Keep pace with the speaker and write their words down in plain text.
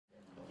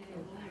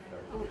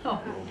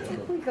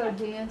We go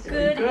dance.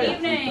 Good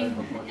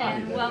evening,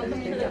 and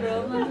welcome to the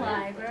Groveland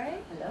Library.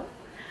 Hello.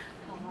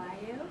 How are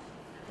you?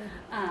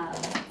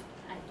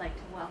 I'd like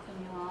to welcome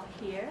you all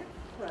here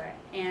for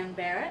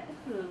AnneBarrett,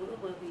 who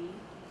will be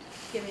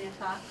giving a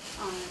talk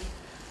on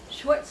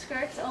Short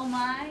Skirts, Oh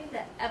My,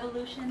 the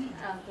Evolution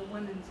of the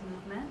Women's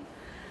Movement,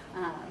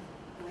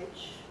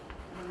 which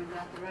women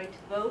got the right to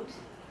vote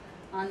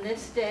on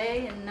this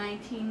day in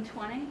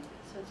 1920,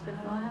 so it's been a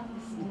while,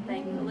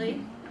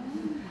 thankfully.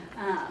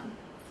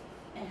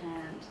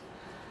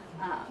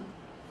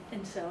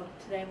 And so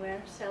today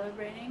we're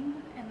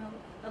celebrating in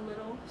a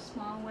little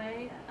small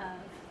way of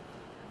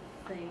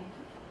the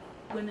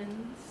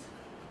women's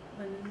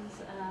right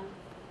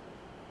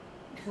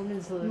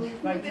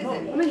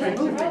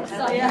movement.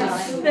 Yeah,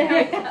 there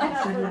we go.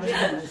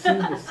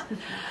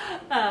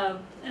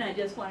 And I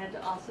just wanted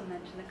to also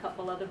mention a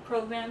couple other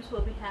programs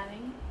we'll be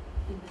having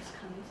in this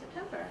coming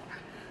September.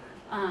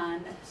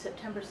 On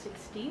September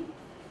 16th,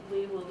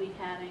 we will be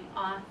having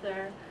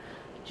author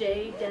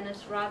J.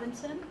 Dennis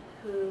Robinson,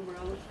 who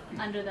wrote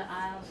Under the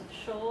Isles of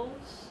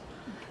Shoals,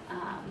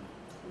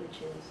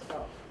 which is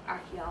about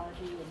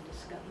archaeology and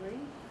discovery.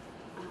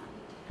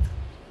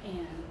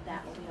 And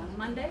that will be on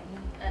Monday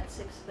at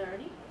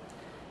 6:30.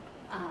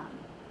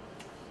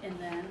 And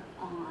then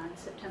on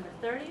September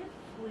 30th,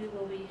 we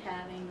will be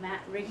having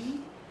Matt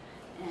Rigney,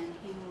 and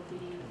he will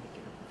be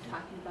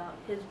talking about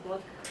his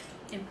book,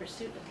 In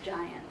Pursuit of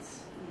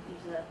Giants. And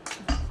he's an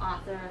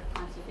author,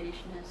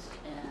 conservationist,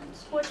 and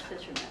sports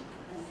fisherman.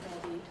 And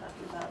he'll be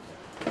talking about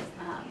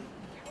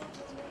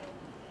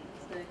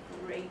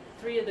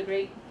three of the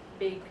great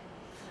big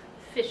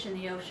fish in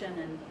the ocean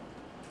and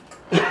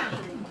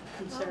actually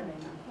conserving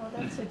them. Well,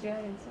 that's a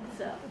giant.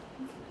 So,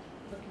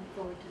 looking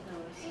forward to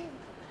those.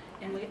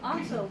 And we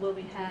also will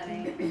be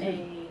having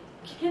a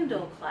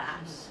Kindle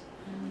class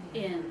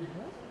in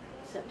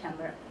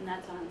September, and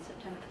that's on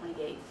September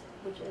 28th,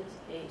 which is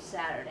a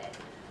Saturday.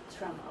 It's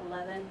from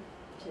 11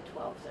 to 12:30.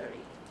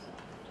 So,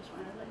 just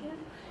wanted to let you know.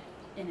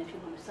 And if you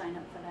want to sign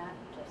up for that,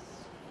 just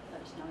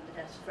let us know at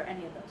the desk for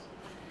any of those.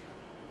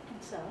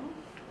 And so,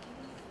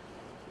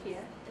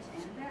 here is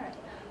AnneBarrett,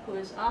 who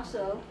is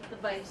also the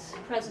Vice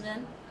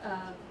President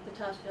of the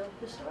Townsville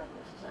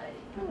Historical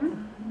Society.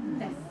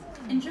 Yes.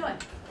 Enjoy.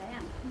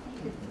 Diane.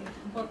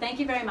 Well, thank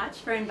you very much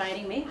for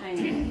inviting me.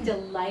 I'm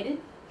delighted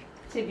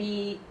to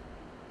be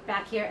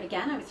back here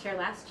again. I was here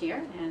last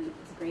year, and it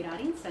was a great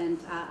audience,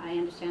 and I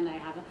understand I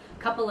have a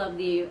couple of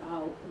the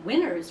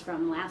winners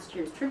from last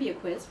year's trivia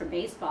quiz for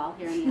baseball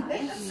here in the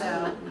audience,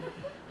 so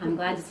I'm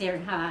glad to see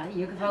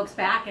you folks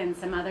back and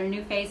some other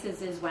new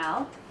faces as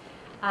well.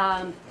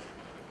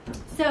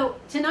 So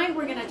tonight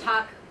we're going to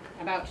talk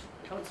about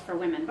Totes for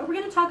Women, but we're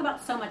going to talk about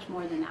so much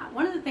more than that.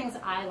 One of the things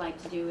I like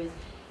to do is,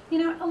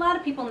 a lot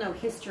of people know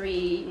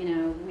history,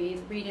 we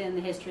read it in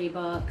the history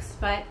books,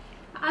 but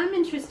I'm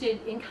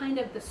interested in kind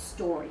of the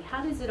story.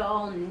 How does it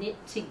all knit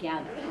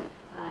together?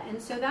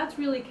 And so that's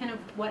really kind of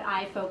what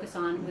I focus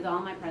on with all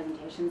my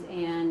presentations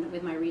and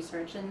with my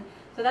research. And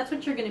so that's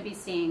what you're going to be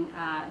seeing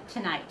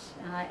tonight.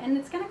 And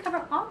it's going to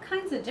cover all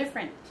kinds of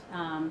different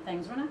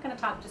things. We're not going to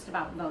talk just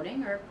about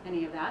voting or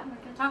any of that. We're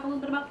going to talk a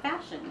little bit about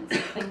fashion and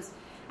some things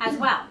as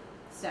well.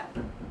 So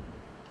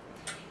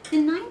the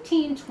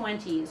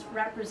 1920s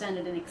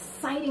represented an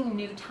exciting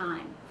new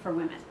time for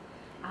women,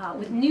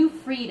 with new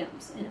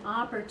freedoms and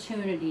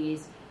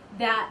opportunities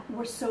that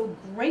were so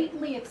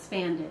greatly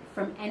expanded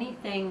from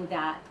anything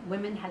that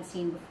women had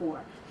seen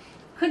before.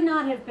 Could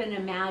not have been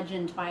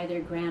imagined by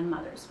their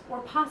grandmothers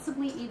or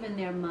possibly even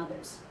their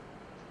mothers.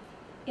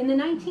 In the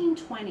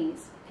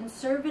 1920s,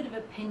 conservative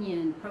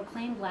opinion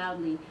proclaimed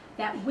loudly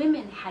that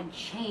women had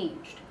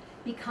changed,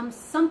 become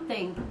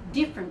something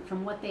different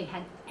from what they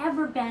had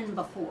ever been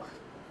before.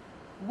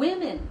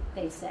 Women,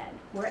 they said,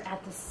 were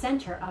at the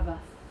center of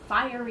a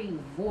fiery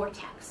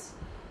vortex,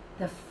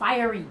 the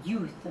fiery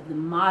youth of the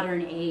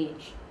modern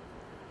age.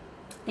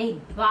 They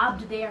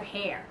bobbed their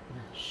hair,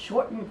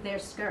 shortened their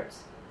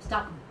skirts,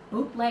 stuck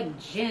bootleg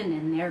gin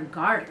in their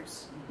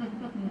garters,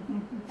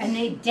 and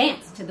they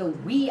danced to the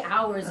wee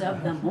hours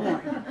of the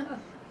morn.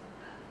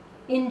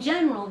 In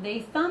general, they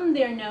thumbed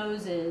their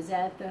noses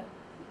at the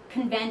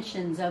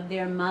conventions of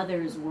their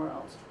mother's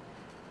world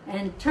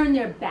and turned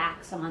their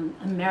backs on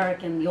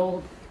the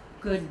old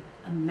good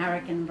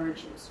American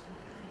virtues.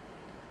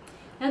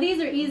 Now,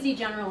 these are easy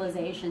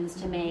generalizations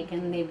to make,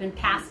 and they've been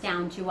passed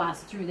down to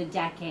us through the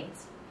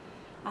decades.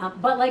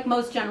 But like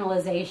most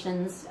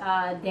generalizations,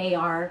 they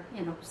are,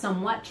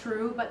 somewhat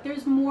true, but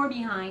there's more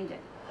behind it.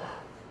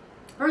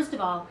 First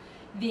of all,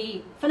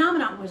 the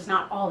phenomenon was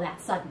not all that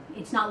sudden.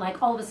 It's not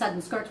like all of a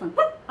sudden skirts went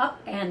whoop, up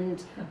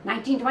and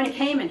 1920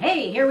 came and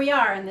hey, here we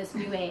are in this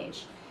new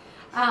age.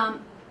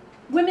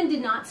 Women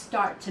did not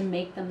start to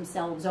make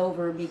themselves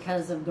over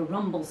because of the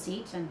rumble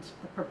seat and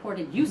the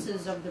purported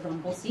uses of the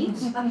rumble seat.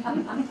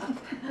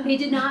 They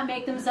did not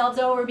make themselves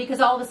over because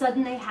all of a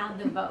sudden they had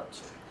the vote.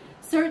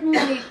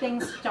 Certainly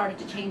things started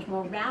to change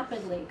more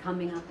rapidly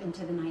coming up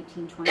into the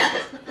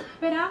 1920s,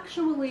 but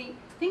actually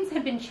things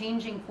had been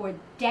changing for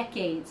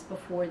decades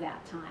before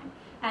that time.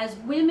 as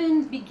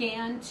women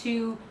began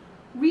to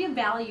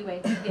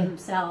reevaluate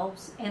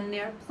themselves and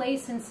their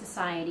place in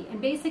society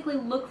and basically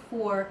look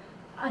for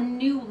a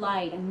new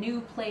light, a new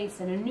place,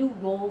 and a new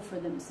role for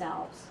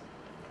themselves.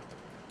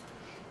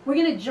 We're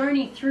going to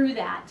journey through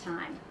that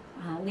time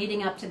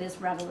leading up to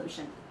this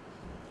revolution.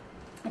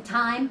 A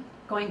time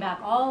going back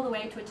all the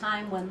way to a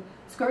time when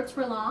skirts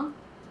were long,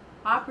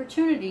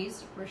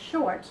 opportunities were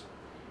short,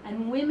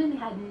 and women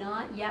had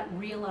not yet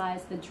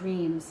realized the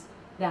dreams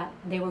that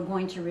they were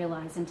going to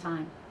realize in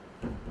time.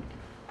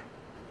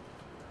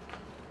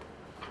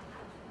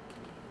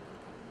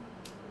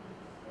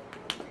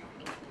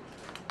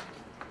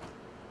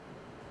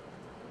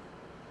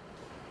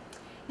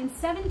 In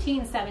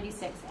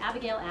 1776,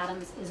 Abigail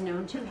Adams is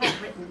known to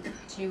have written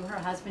to her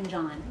husband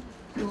John,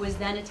 who was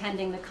then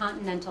attending the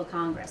Continental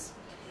Congress,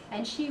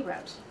 and she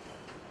wrote,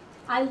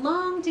 "I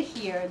long to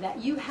hear that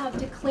you have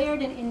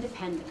declared an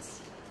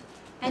independence.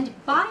 And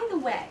by the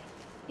way,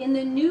 in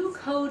the new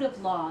code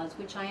of laws,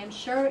 which I am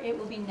sure it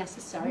will be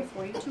necessary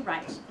for you to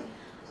write,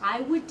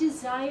 I would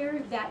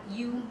desire that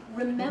you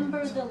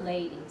remember the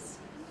ladies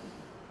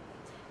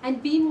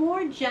and be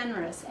more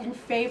generous and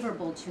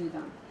favorable to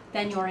them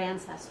than your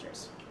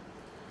ancestors.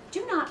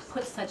 Do not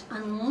put such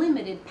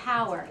unlimited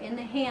power in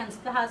the hands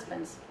of the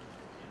husbands.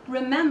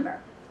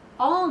 Remember,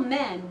 all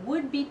men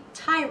would be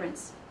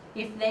tyrants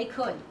if they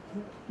could."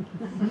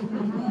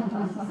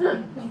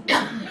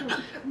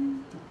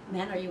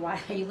 Men, are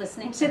you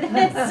listening to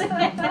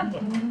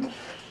this?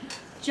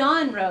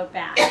 John wrote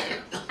back,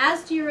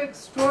 "As to your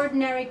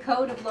extraordinary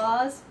code of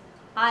laws,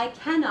 I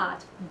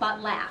cannot but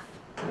laugh."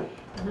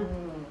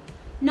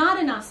 Not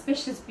an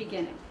auspicious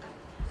beginning.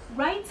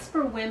 Rights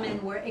for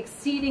women were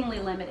exceedingly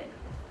limited.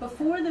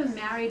 Before the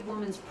Married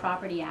Woman's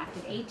Property Act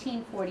of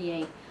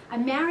 1848, a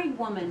married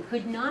woman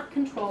could not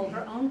control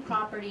her own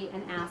property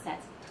and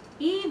assets,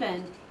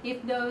 even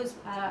if those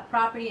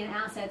property and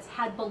assets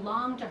had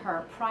belonged to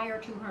her prior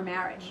to her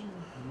marriage.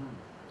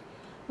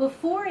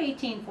 Before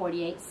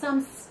 1848,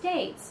 some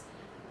states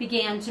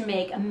began to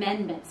make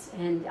amendments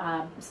and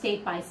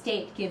state by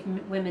state give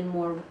women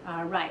more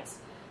rights,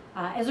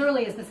 as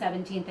early as the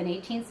 17th and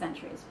 18th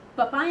centuries.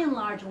 But by and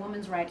large, a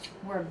woman's rights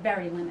were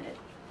very limited.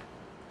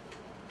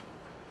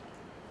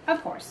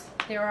 Of course,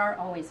 there are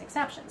always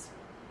exceptions.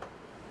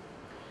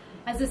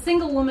 As a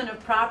single woman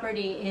of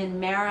property in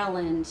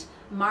Maryland,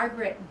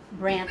 Margaret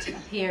Brant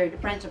appeared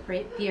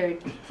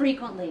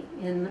frequently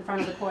in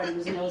front of the court. There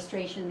was an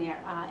illustration there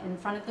in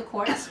front of the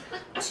courts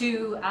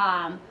to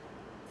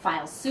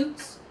file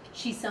suits.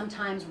 She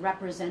sometimes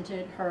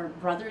represented her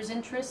brother's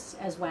interests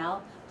as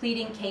well,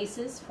 pleading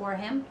cases for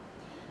him.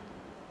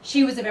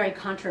 She was a very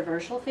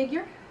controversial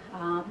figure,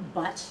 and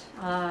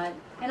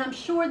I'm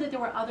sure that there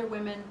were other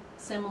women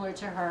similar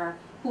to her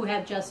who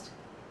have just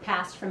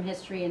passed from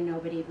history and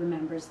nobody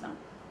remembers them.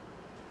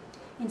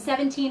 In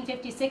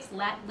 1756,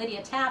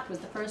 Lydia Taft was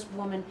the first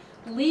woman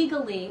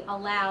legally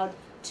allowed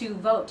to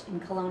vote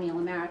in colonial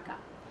America.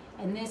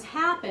 And this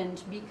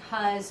happened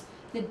because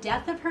the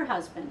death of her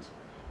husband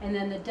and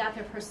then the death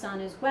of her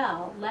son as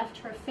well left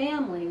her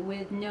family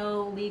with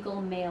no legal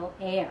male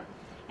heir.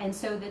 And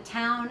so the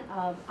town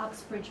of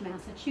Uxbridge,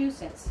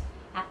 Massachusetts,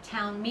 at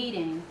town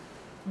meeting,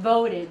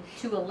 voted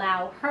to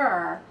allow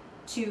her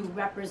to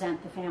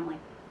represent the family.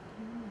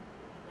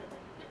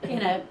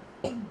 In a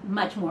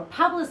much more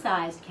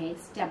publicized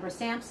case, Deborah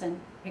Sampson,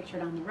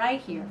 pictured on the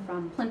right here,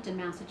 from Plimpton,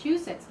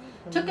 Massachusetts,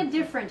 took a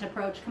different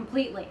approach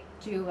completely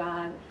to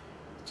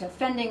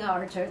fending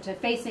or to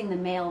facing the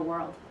male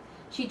world.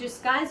 She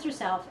disguised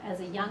herself as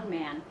a young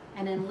man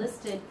and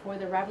enlisted for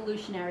the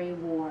Revolutionary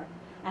War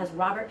as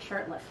Robert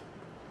Shurtleff.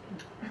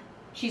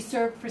 She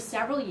served for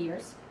several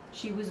years.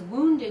 She was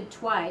wounded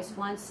twice,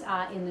 once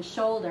in the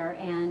shoulder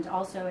and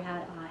also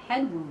had a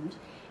head wound.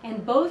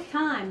 And both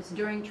times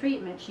during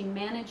treatment, she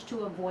managed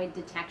to avoid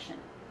detection.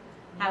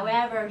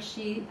 However,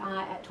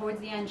 towards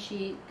the end,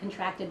 she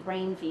contracted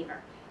brain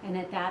fever. And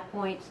at that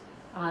point,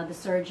 the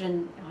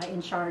surgeon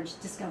in charge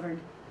discovered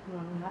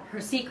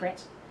her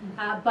secret.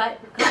 But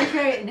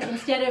contrary,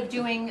 instead of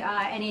doing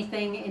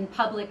anything in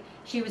public,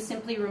 she was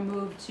simply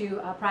removed to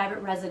a private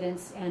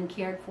residence and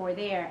cared for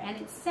there. And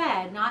it's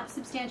said, not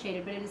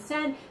substantiated, but it is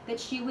said that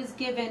she was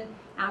given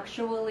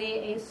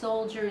actually a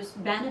soldier's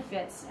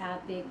benefits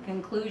at the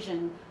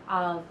conclusion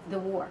of the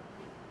war.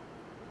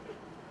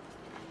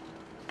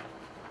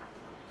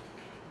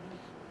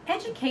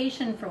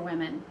 Education for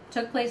women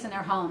took place in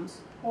their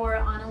homes or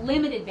on a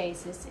limited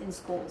basis in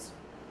schools.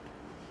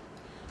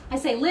 I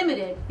say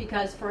limited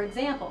because, for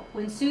example,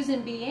 when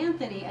Susan B.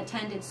 Anthony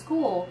attended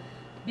school,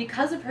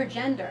 because of her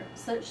gender,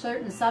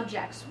 certain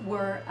subjects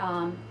were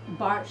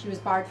barred. She was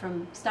barred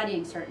from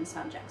studying certain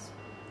subjects.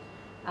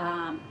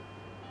 A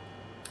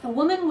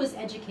woman was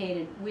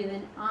educated with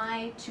an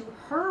eye to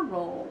her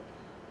role,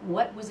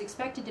 what was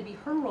expected to be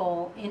her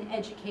role in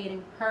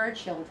educating her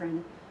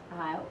children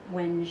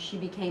when she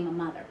became a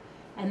mother.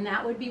 And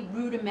that would be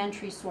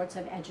rudimentary sorts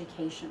of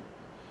education.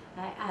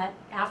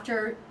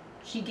 After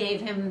she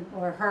gave him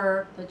or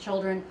her, the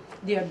children,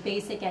 their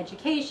basic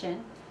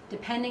education,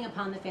 depending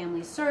upon the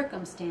family's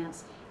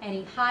circumstance,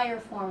 any higher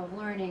form of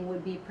learning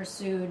would be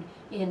pursued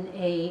in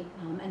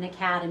an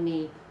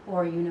academy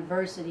or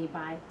university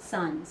by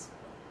sons.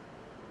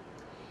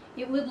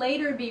 It would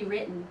later be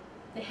written,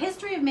 "The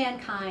history of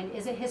mankind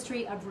is a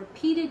history of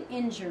repeated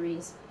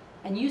injuries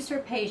and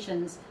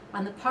usurpations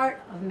on the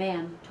part of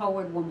man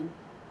toward woman,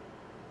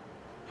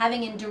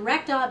 having in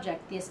direct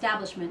object the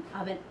establishment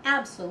of an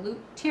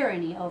absolute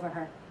tyranny over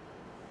her."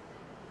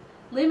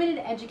 Limited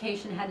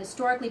education had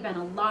historically been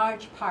a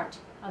large part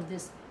of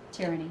this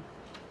tyranny.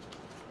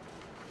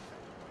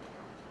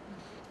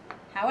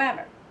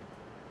 However,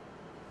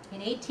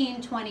 in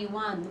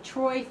 1821, the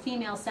Troy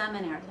Female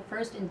Seminary, the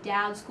first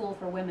endowed school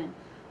for women,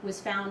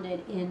 was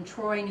founded in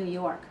Troy, New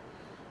York,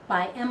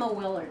 by Emma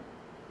Willard.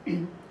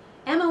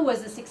 Emma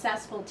was a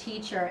successful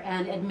teacher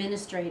and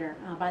administrator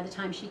by the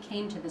time she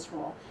came to this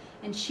role,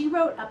 and she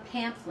wrote a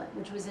pamphlet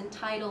which was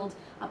entitled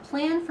 "A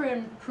Plan for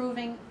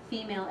Improving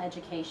Female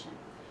Education."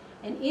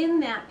 And in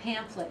that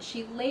pamphlet,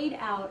 she laid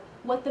out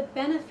what the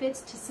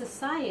benefits to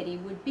society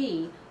would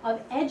be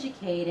of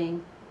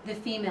educating the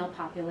female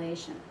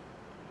population.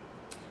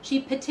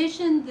 She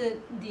petitioned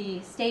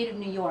the state of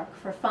New York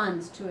for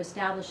funds to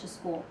establish a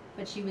school,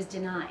 but she was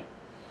denied.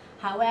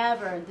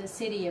 However, the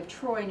city of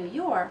Troy, New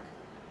York,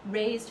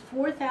 raised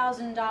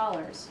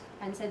 $4,000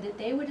 and said that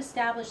they would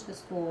establish the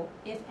school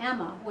if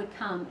Emma would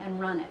come and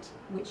run it,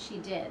 which she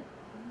did.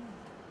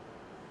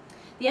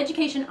 The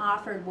education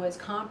offered was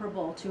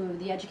comparable to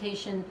the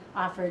education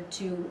offered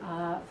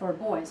for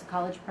boys, a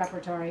college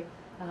preparatory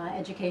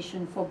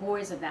education for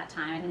boys of that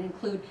time, and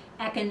include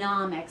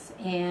economics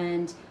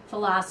and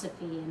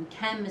philosophy and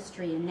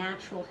chemistry and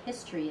natural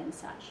history and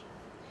such.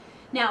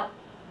 Now,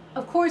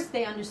 of course,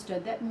 they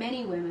understood that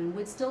many women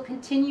would still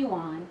continue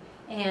on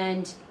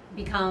and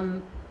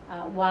become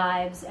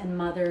wives and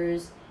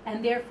mothers,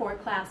 and therefore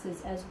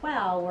classes as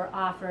well were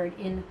offered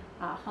in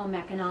home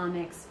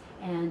economics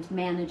and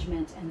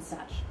management and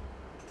such.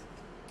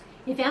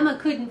 If Emma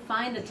couldn't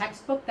find a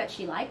textbook that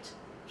she liked,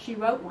 she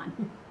wrote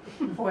one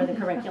for the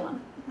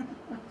curriculum.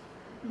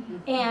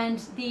 And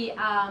the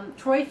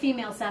Troy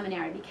Female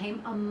Seminary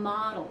became a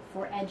model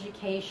for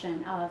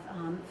education of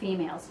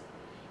females.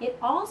 It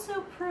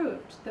also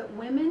proved that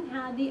women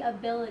had the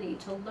ability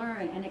to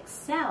learn and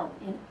excel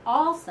in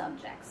all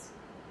subjects,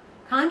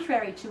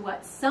 contrary to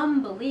what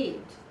some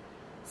believed.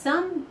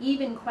 Some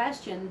even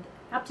questioned,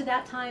 up to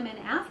that time and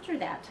after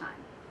that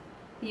time,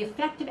 the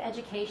effect of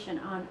education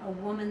on a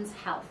woman's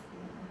health.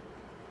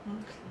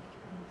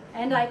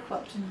 And I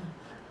quote,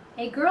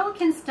 "A girl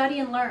can study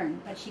and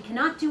learn, but she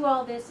cannot do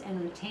all this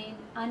and retain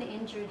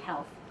uninjured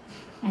health,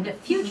 and a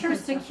future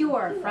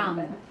secure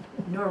from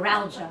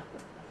neuralgia,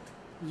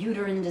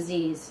 uterine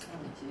disease,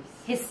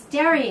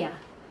 hysteria,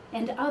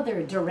 and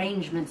other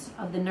derangements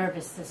of the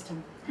nervous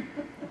system."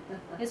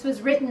 This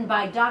was written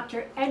by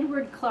Dr.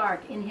 Edward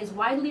Clark in his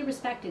widely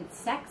respected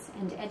Sex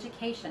and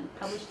Education,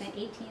 published in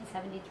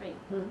 1873.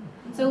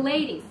 So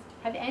ladies,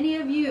 have any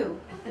of you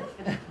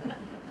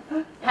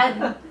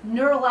had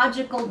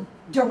neurological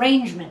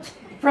derangement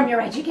from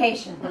your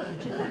education?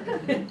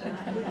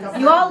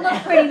 You all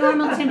look pretty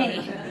normal to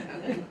me.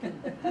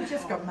 I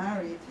just got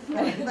married.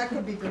 That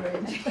could be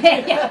deranged.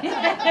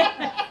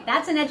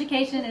 That's an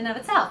education in and of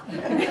itself.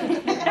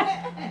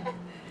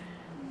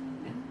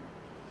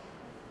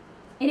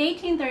 In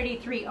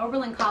 1833,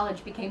 Oberlin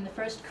College became the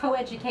first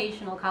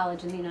coeducational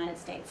college in the United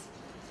States.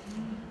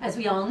 As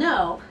we all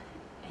know,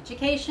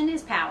 education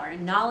is power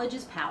and knowledge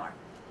is power.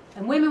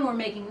 And women were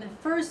making the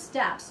first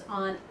steps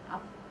on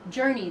a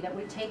journey that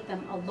would take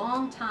them a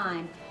long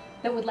time,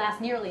 that would last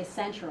nearly a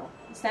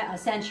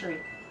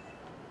century.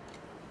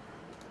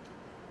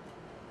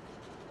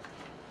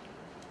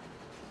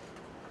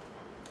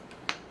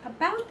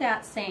 About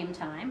that same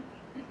time,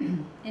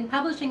 in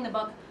publishing the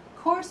book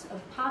Course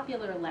of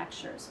Popular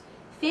Lectures,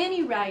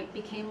 Fanny Wright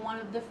became one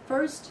of the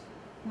first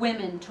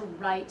women to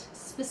write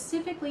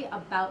specifically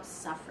about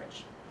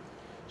suffrage.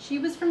 She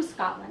was from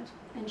Scotland,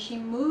 and she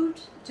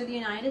moved to the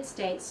United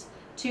States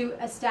to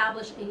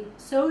establish a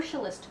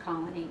socialist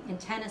colony in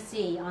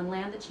Tennessee on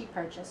land that she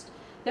purchased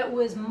that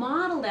was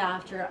modeled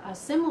after a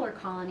similar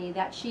colony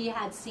that she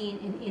had seen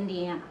in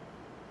Indiana.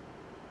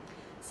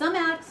 Some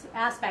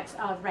aspects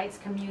of Wright's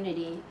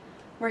community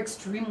were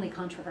extremely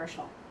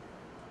controversial.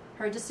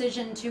 Her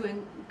decision to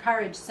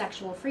encourage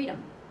sexual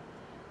freedom.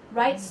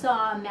 Wright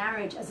saw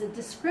marriage as a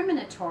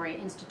discriminatory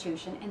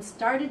institution and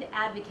started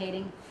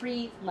advocating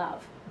free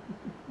love.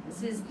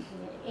 This is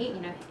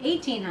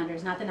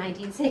 1800s, not the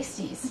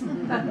 1960s.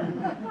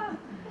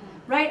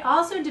 Wright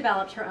also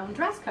developed her own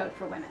dress code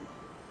for women.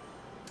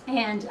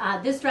 And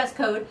this dress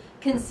code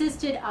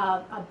consisted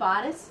of a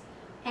bodice,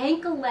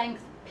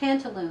 ankle-length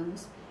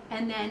pantaloons,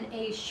 and then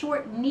a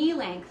short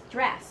knee-length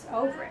dress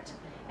over it.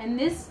 And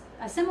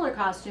a similar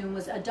costume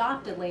was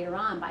adopted later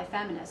on by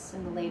feminists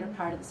in the later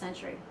part of the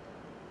century.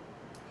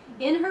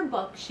 In her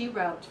book,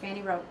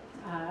 Fanny wrote,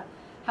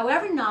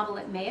 "However novel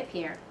it may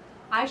appear,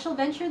 I shall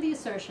venture the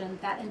assertion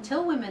that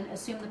until women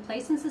assume the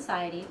place in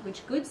society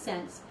which good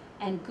sense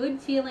and good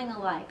feeling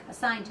alike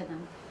assign to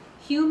them,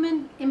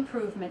 human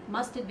improvement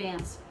must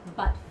advance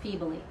but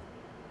feebly."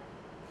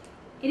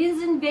 It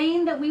is in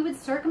vain that we would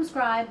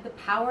circumscribe the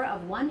power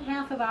of one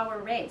half of our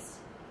race,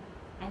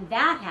 and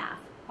that half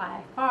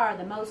by far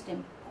the most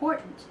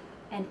important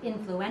and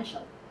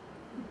influential.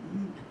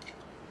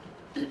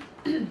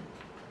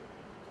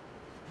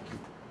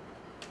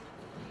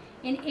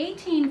 In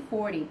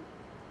 1840,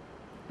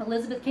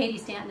 Elizabeth Cady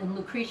Stanton and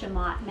Lucretia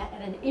Mott met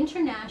at an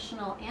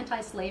international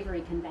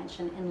anti-slavery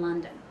convention in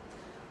London,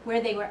 where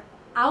they were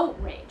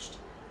outraged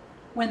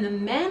when the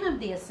men of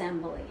the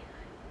assembly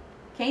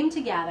came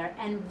together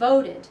and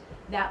voted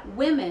that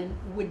women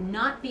would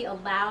not be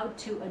allowed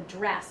to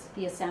address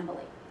the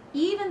assembly,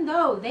 even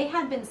though they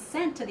had been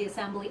sent to the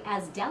assembly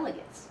as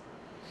delegates.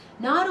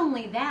 Not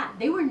only that,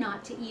 they were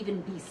not to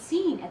even be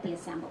seen at the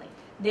assembly.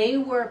 They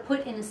were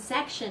put in a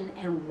section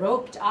and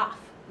roped off,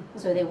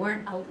 so they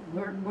weren't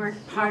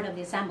part of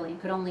the assembly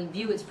and could only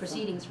view its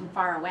proceedings from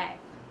far away.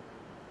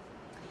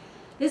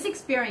 This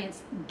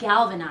experience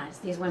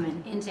galvanized these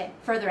women into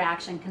further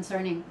action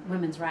concerning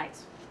women's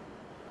rights.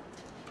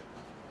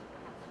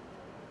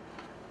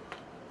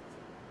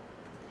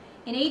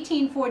 In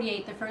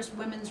 1848, the first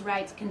women's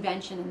rights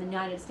convention in the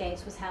United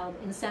States was held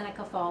in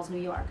Seneca Falls,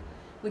 New York,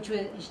 which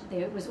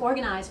was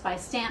organized by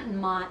Stanton,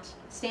 Mott,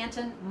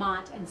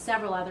 and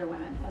several other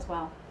women as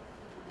well.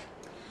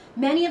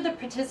 Many of the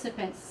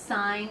participants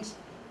signed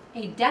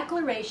a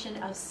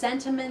declaration of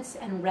sentiments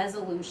and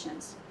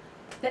resolutions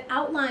that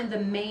outlined the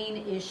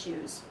main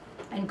issues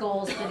and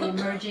goals for the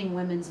emerging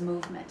women's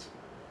movement.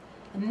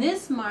 And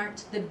this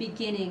marked the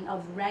beginning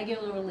of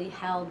regularly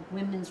held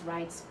women's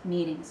rights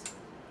meetings.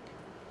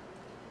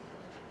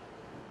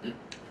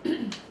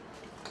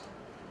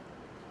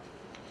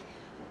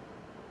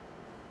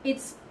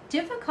 It's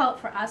difficult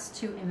for us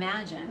to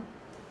imagine,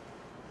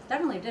 it's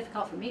definitely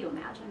difficult for me to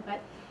imagine, but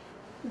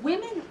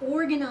women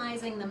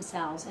organizing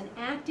themselves and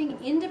acting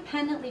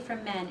independently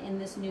from men in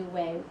this new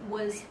way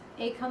was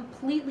a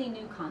completely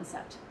new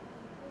concept.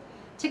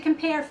 To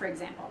compare, for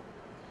example,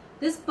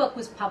 this book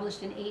was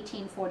published in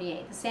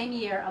 1848, the same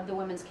year of the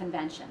Women's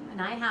Convention, and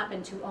I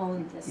happen to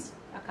own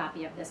a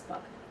copy of this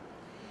book.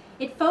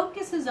 It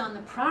focuses on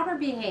the proper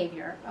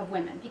behavior of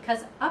women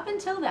because up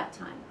until that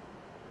time,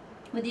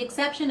 with the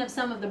exception of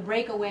some of the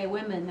breakaway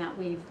women that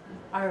we've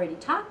already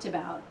talked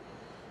about,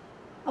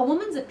 a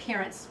woman's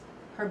appearance,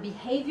 her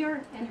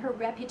behavior, and her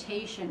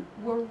reputation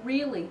were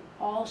really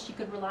all she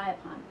could rely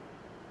upon.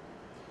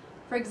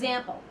 For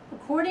example,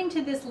 according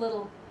to this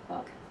little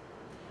book,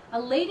 a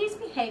lady's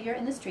behavior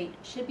in the street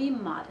should be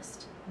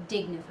modest,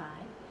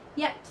 dignified,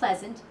 yet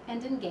pleasant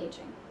and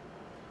engaging.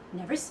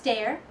 Never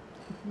stare,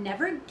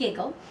 never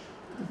giggle,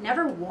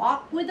 never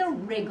walk with a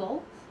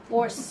wriggle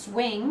or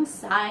swing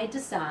side to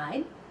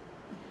side.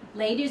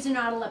 Ladies are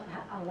not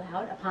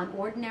allowed upon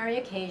ordinary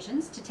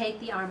occasions to take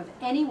the arm of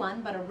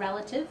anyone but a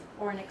relative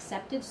or an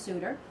accepted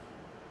suitor.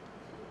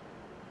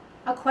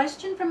 A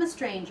question from a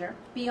stranger,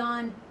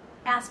 beyond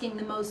asking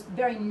the most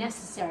very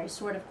necessary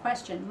sort of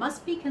question,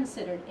 must be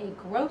considered a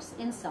gross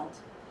insult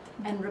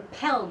and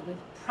repelled with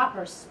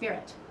proper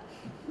spirit.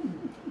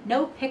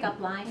 No pickup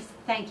lines,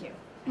 thank you.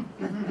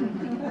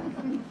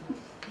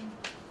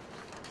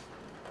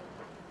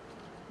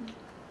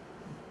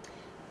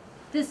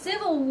 The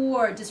Civil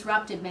War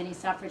disrupted many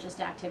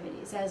suffragist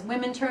activities as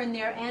women turned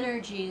their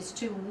energies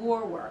to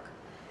war work,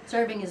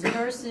 serving as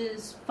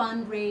nurses,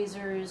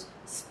 fundraisers,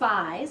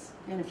 spies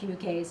in a few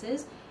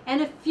cases, and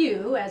a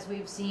few, as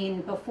we've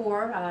seen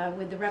before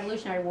with the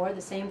Revolutionary War, the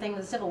same thing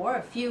with the Civil War,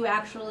 a few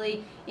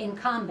actually in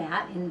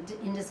combat,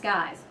 in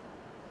disguise.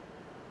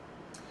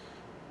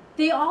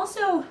 They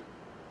also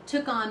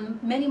took on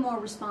many more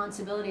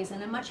responsibilities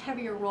and a much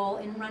heavier role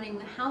in running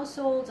the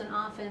households and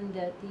often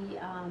the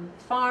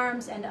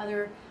farms and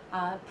other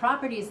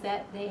properties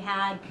that they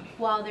had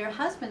while their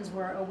husbands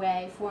were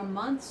away for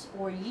months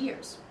or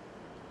years.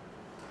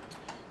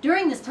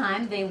 During this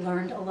time, they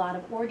learned a lot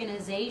of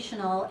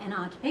organizational and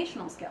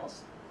occupational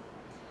skills.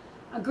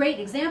 A great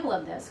example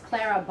of this,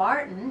 Clara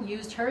Barton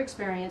used her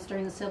experience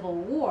during the Civil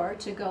War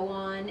to go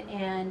on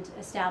and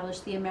establish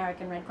the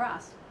American Red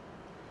Cross.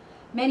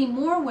 Many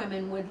more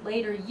women would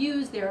later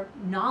use their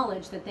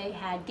knowledge that they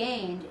had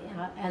gained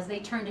as they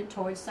turned it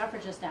towards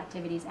suffragist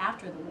activities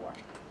after the war.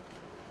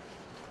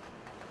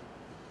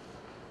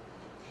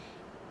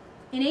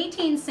 In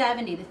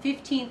 1870, the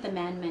 15th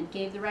Amendment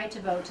gave the right to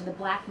vote to the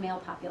black male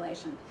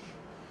population.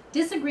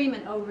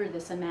 Disagreement over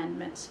this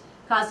amendment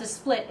caused a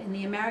split in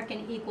the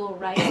American Equal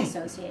Rights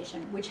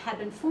Association, which had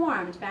been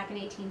formed back in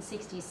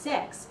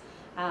 1866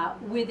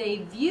 with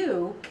a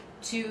view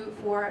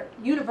for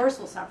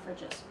universal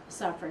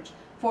suffrage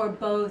for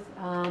both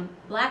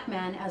black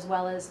men as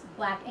well as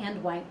black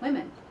and white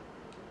women.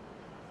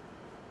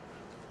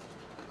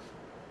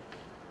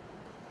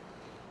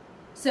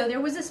 So there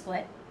was a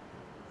split,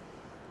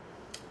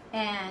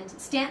 and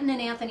Stanton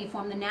and Anthony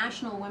formed the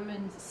National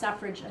Women's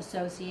Suffrage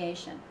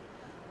Association.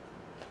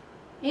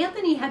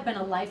 Anthony had been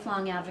a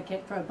lifelong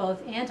advocate for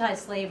both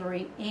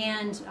anti-slavery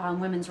and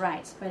women's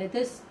rights, but at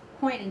this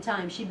point in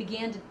time, she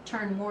began to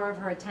turn more of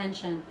her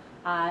attention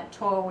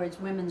towards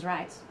women's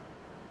rights.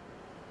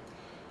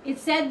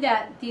 It's said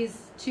that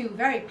these two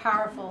very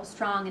powerful,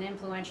 strong, and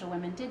influential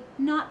women did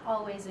not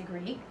always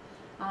agree,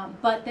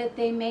 but that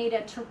they made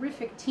a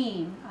terrific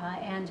team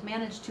and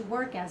managed to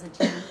work as a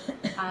team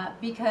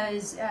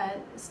because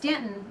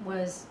Stanton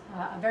was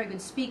a very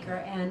good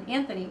speaker and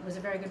Anthony was a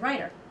very good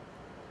writer.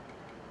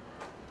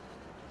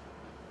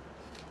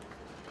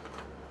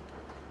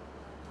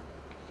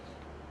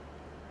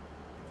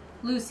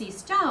 Lucy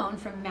Stone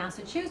from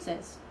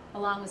Massachusetts,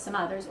 along with some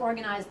others,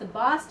 organized the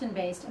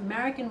Boston-based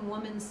American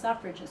Women's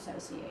Suffrage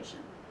Association.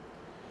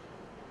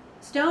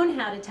 Stone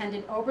had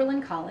attended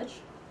Oberlin College,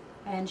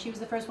 and she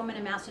was the first woman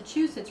in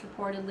Massachusetts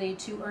reportedly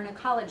to earn a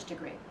college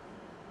degree.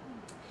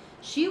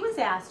 She was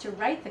asked to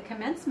write the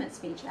commencement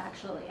speech,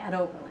 actually, at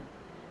Oberlin.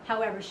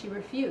 However, she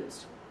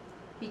refused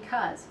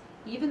because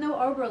even though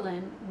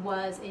Oberlin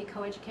was a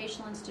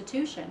coeducational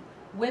institution,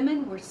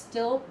 women were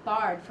still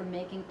barred from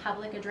making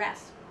public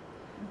address.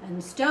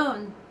 And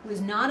Stone was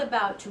not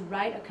about to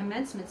write a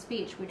commencement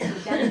speech which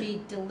would then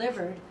be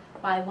delivered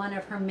by one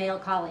of her male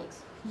colleagues.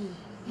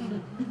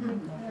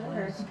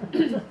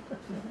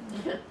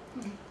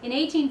 In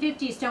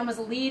 1850, Stone was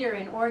a leader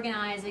in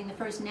organizing the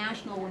first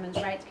National Women's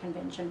Rights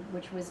Convention,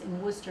 which was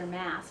in Worcester,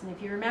 Mass. And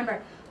if you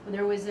remember,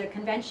 there was a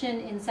convention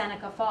in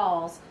Seneca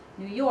Falls,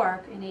 New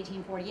York, in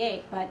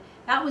 1848, but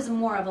that was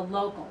more of a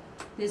local.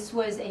 This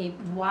was a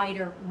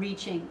wider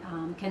reaching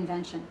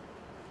convention.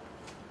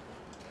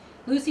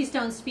 Lucy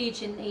Stone's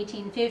speech in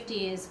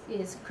 1850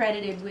 is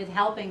credited with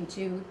helping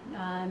to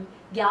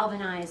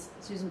galvanize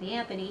Susan B.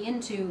 Anthony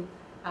into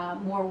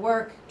more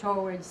work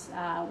towards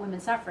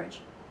women's suffrage.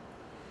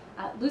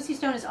 Lucy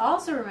Stone is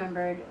also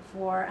remembered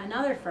for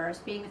another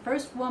first, being the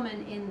first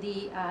woman in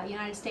the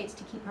United States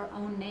to keep her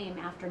own name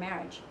after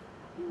marriage.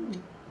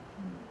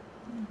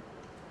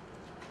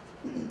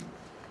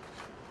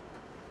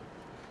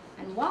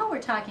 And while we're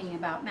talking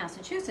about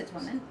Massachusetts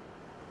women,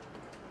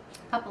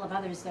 a couple of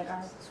others that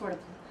are sort of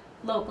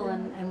local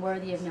and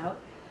worthy of note.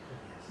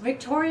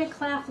 Victoria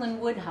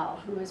Claflin Woodhull,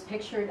 who is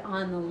pictured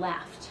on the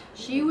left.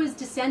 She was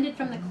descended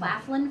from the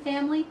Claflin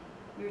family.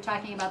 We were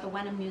talking about the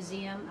Wenham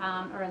Museum,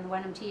 or in the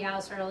Wenham Tea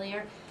House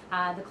earlier.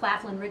 The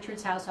Claflin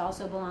Richards House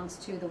also belongs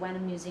to the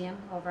Wenham Museum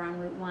over on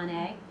Route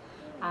 1A.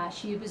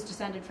 She was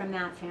descended from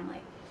that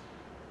family.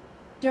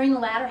 During the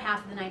latter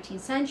half of the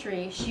 19th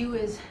century, she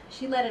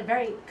led a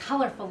very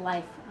colorful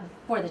life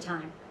for the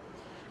time.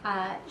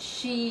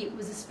 She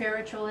was a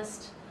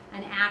spiritualist,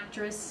 an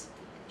actress.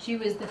 She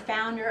was the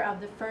founder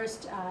of the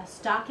first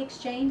stock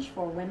exchange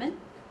for women.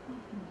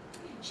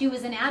 She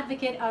was an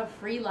advocate of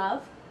free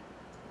love,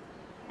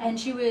 and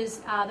she was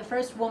the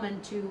first woman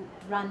to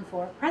run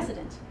for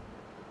president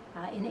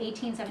in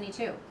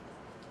 1872.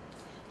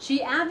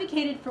 She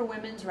advocated for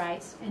women's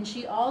rights, and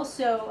she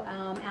also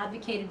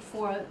advocated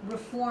for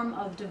reform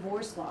of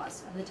divorce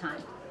laws of the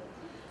time.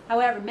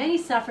 However, many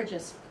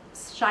suffragists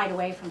shied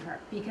away from her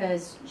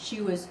because she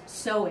was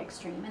so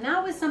extreme. And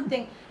that was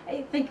something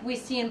I think we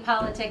see in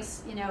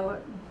politics,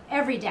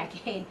 every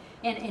decade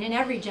and in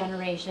every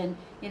generation.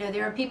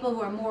 There are people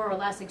who are more or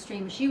less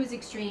extreme. She was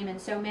extreme, and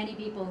so many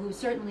people who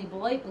certainly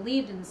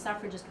believed in the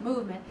suffragist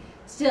movement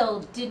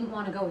still didn't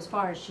want to go as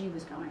far as she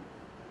was going.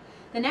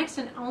 The next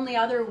and only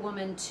other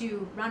woman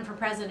to run for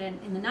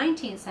president in the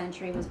 19th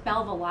century was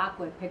Belva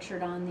Lockwood,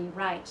 pictured on the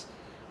right,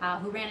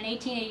 who ran in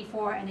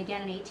 1884 and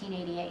again in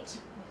 1888.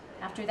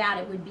 After that,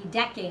 it would be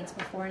decades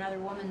before another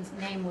woman's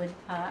name would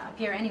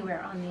appear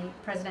anywhere on the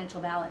presidential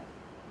ballot.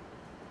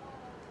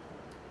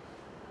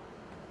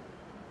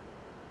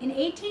 In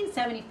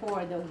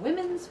 1874, the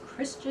Women's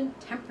Christian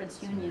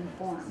Temperance Union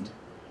formed.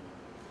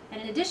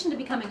 And in addition to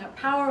becoming a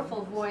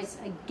powerful voice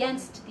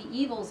against the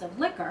evils of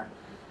liquor,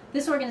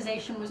 this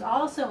organization was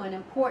also an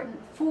important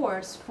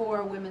force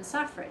for women's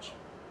suffrage.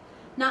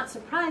 Not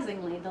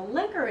surprisingly, the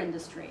liquor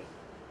industry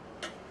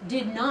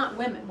did not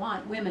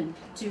want women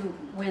to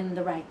win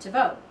the right to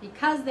vote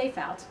because they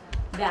felt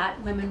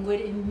that women would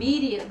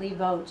immediately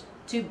vote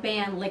to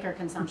ban liquor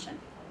consumption.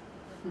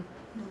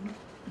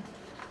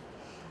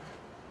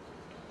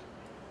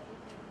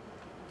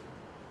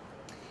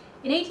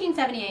 In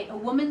 1878, a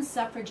woman's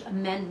suffrage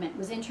amendment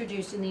was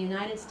introduced in the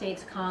United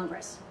States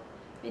Congress.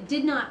 It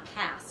did not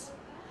pass,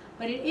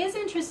 but it is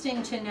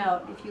interesting to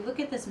note, if you look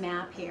at this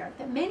map here,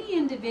 that many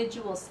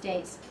individual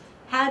states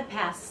had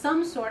passed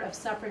some sort of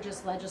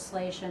suffragist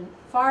legislation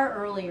far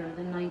earlier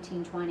than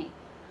 1920.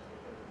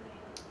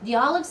 The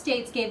olive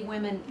states gave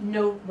women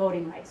no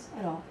voting rights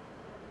at all.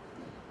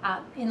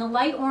 In the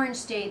light orange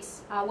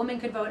states, women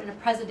could vote in a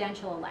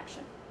presidential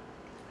election.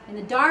 In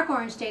the dark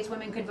orange states,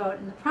 women could vote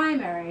in the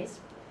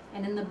primaries,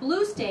 and in the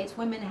blue states,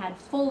 women had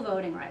full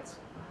voting rights.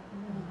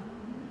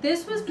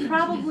 This was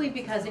probably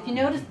because, if you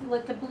notice,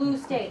 like the blue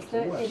states,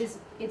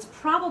 it's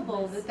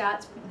probable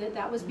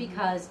that was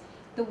because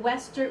the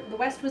West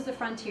was the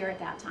frontier at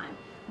that time.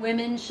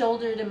 Women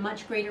shouldered a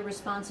much greater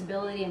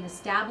responsibility in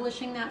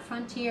establishing that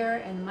frontier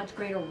and a much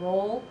greater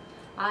role.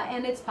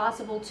 And it's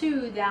possible,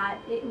 too, that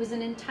it was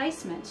an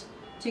enticement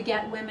to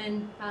get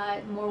women,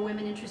 more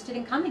women interested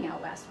in coming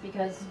out west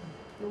because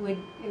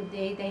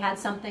they had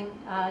something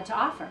to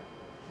offer.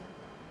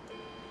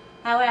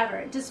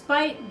 However,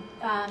 despite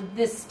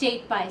this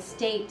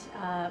state-by-state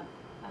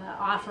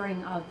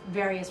offering of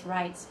various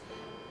rights,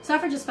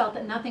 suffragists felt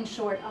that nothing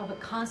short of a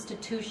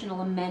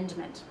constitutional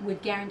amendment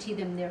would guarantee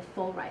them their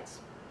full rights.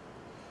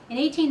 In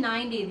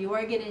 1890, the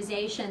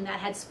organization that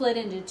had split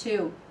into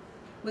two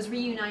was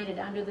reunited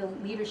under the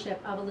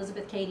leadership of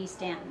Elizabeth Cady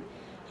Stanton.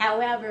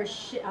 However,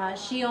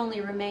 she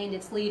only remained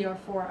its leader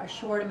for a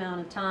short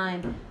amount of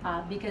time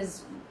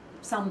because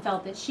some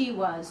felt that she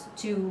was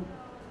too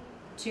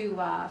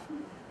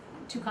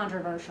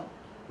controversial.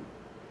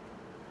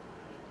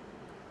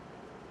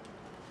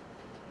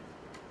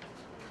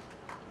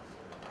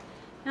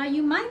 Now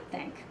you might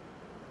think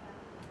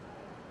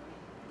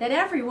that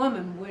every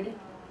woman would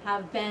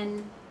have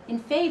been in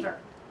favor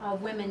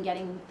of women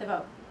getting the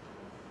vote,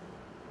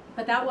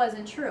 but that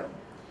wasn't true.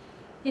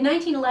 In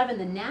 1911,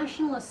 the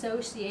National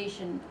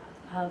Association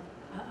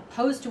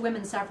Opposed to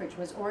Women's Suffrage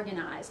was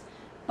organized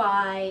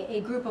by a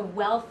group of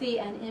wealthy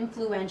and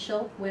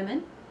influential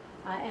women,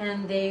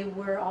 and they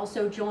were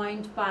also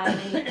joined by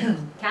many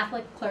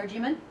Catholic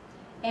clergymen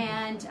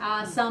and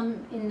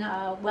some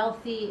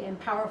wealthy and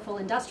powerful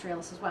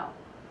industrialists as well.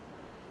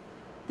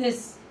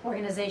 This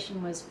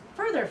organization was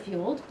further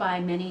fueled by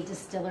many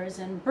distillers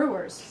and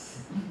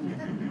brewers.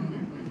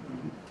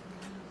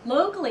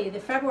 Locally, the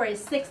February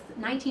 6,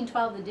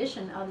 1912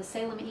 edition of the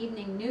Salem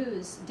Evening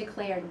News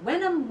declared,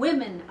 "Wenham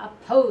women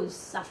oppose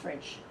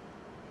suffrage."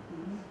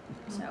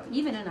 So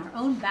even in our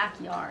own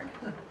backyard.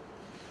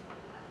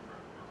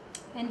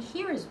 And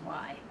here is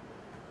why.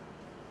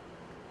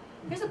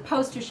 Here's a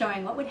poster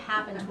showing what would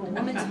happen to a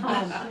woman's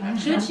home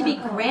should she be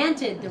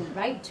granted the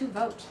right to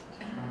vote.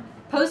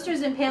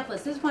 Posters and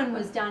pamphlets. This one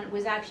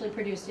was actually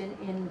produced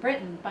in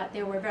Britain, but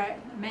there were very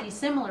many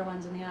similar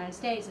ones in the United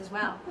States as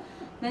well.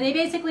 And they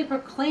basically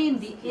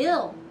proclaimed the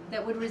ill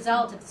that would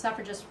result if the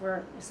suffragists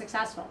were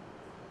successful.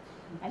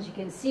 As you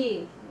can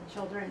see, the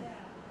children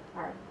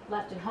are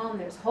left at home.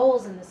 There's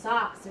holes in the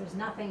socks. There's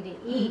nothing to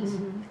eat.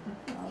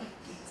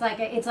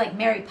 It's like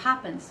Mary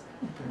Poppins.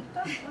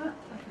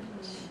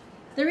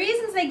 The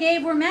reasons they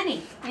gave were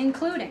many,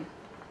 including: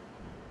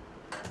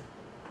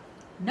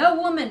 no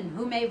woman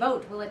who may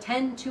vote will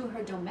attend to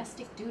her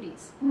domestic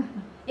duties.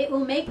 It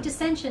will make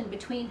dissension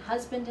between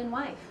husband and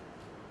wife.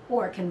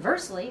 Or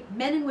conversely,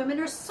 men and women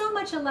are so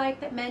much alike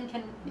that men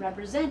can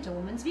represent a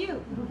woman's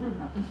view.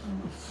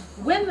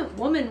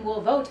 Woman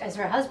will vote as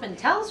her husband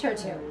tells her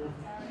to.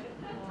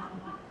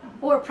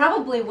 Or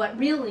probably what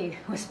really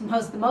was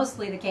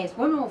mostly the case,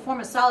 women will form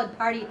a solid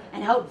party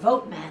and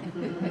outvote men.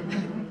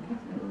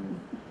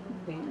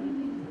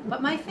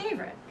 But my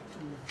favorite,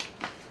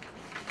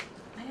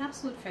 my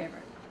absolute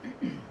favorite,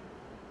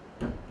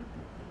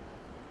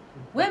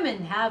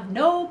 women have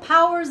no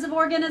powers of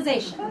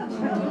organization.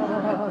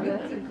 Oh,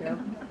 that's a joke.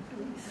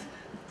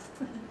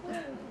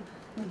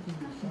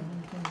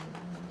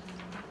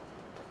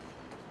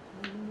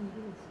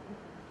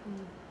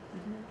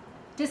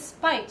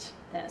 Despite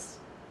this,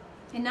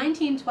 in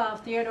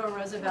 1912, Theodore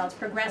Roosevelt's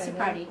Progressive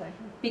Party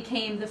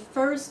became the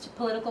first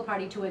political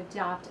party to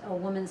adopt a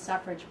women's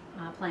suffrage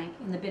plank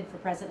in the bid for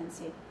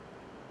presidency.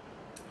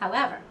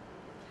 However,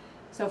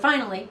 so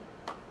finally,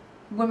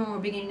 women were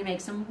beginning to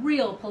make some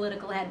real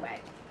political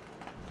headway.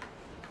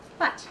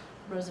 But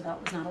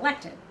Roosevelt was not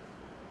elected.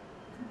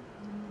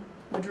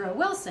 Woodrow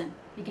Wilson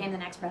became the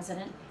next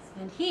president,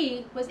 and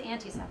he was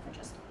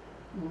anti-suffragist.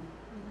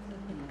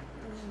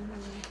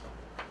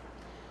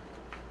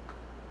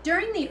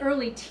 During the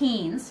early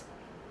teens,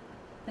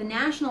 the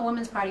National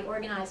Women's Party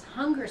organized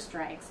hunger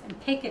strikes and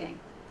picketing.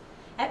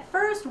 At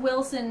first,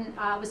 Wilson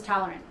was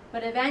tolerant,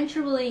 but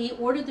eventually he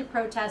ordered the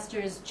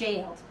protesters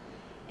jailed,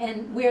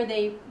 and where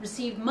they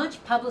received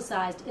much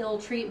publicized ill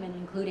treatment,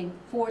 including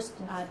forced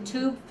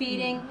tube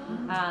feeding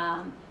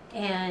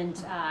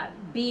and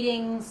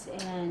beatings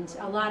and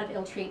a lot of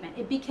ill treatment.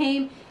 It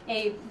became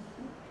a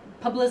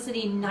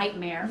publicity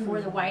nightmare for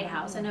the White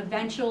House, and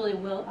eventually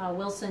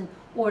Wilson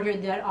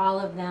ordered that all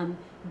of them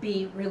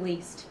be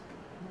released.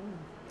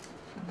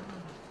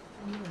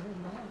 It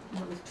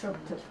was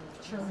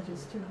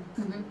charges too.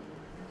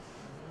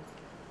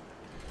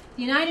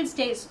 The United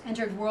States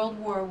entered World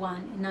War I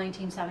in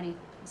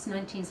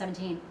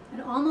 1917,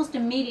 and almost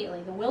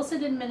immediately the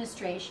Wilson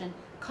administration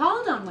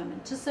called on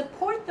women to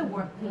support the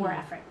war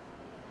effort.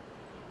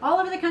 All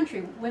over the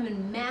country,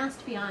 women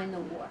massed behind the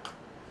war.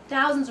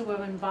 Thousands of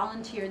women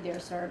volunteered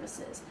their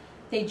services.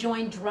 They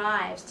joined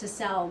drives to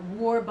sell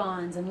war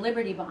bonds and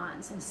liberty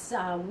bonds and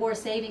war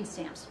savings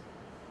stamps.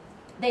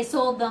 They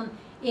sold them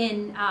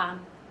in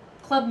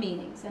club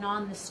meetings and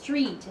on the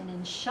street and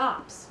in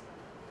shops.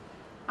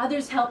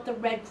 Others helped the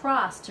Red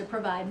Cross to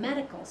provide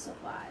medical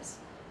supplies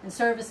and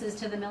services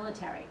to the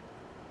military.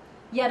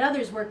 Yet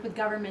others worked with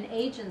government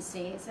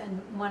agencies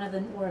and one of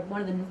the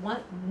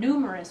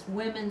numerous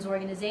women's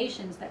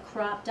organizations that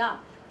cropped up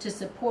to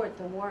support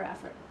the war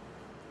effort.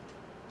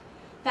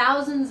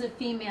 Thousands of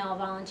female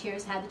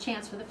volunteers had the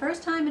chance for the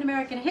first time in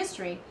American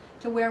history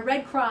to wear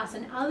Red Cross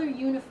and other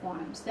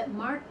uniforms that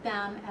marked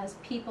them as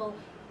people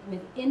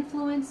with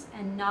influence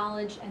and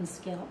knowledge and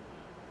skill.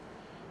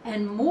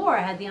 and more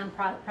had the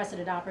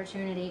unprecedented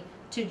opportunity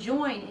to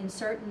join in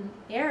certain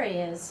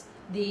areas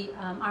the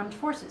armed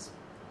forces.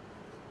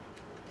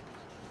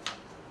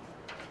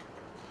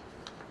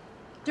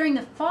 During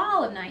the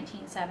fall of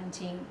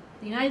 1917,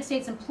 the United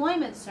States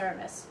Employment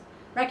Service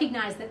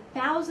recognized that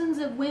thousands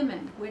of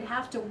women would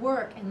have to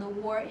work in the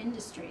war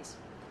industries.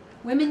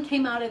 Women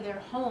came out of their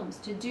homes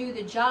to do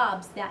the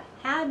jobs that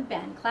had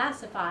been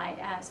classified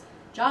as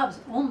jobs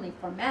only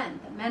for men,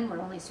 that men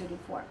were only suited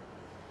for.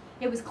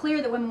 It was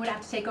clear that women would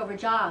have to take over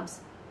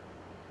jobs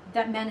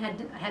that men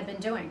had been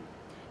doing.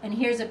 And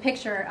here's a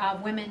picture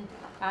of women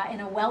in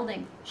a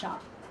welding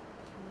shop.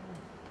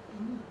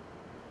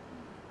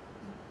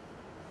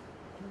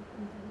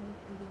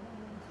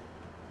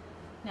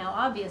 Now,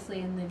 obviously,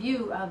 in the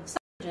view of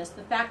suffragists,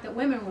 the fact that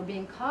women were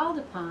being called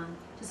upon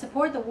to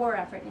support the war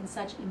effort in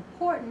such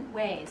important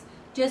ways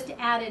just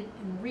added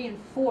and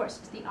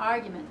reinforced the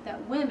argument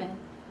that women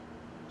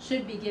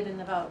should be given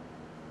the vote.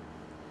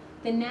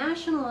 The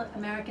National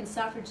American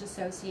Suffrage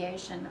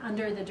Association,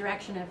 under the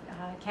direction of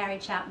Carrie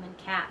Chapman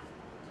Catt,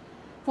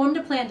 formed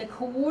a plan to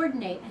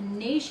coordinate a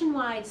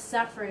nationwide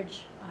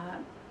suffrage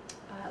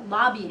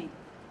lobbying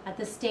at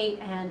the state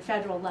and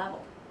federal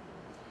level.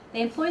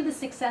 They employed the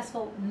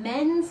successful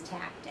men's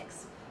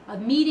tactics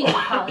of meeting with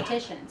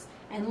politicians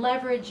and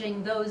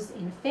leveraging those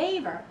in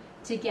favor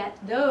to get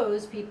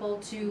those people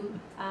to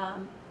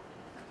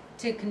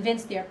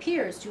convince their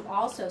peers to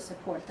also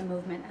support the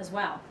movement as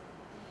well.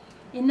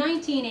 In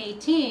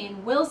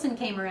 1918, Wilson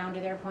came around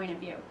to their point of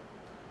view,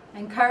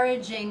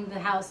 encouraging the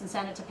House and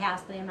Senate to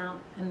pass the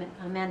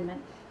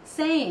amendment,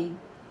 saying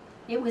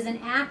it was an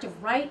act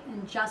of right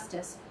and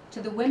justice to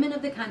the women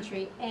of the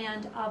country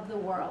and of the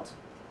world.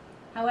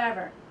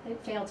 However, it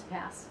failed to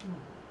pass.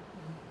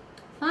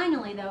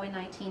 Finally, though, in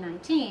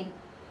 1919,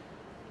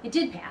 it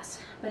did pass,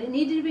 but it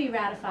needed to be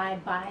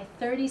ratified by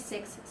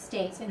 36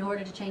 states in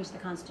order to change the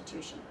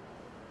Constitution.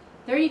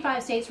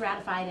 35 states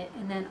ratified it,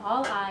 and then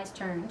all eyes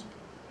turned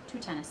to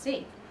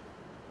Tennessee.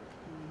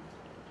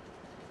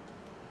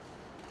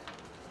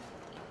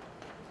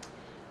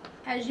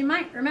 As you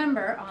might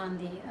remember on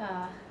the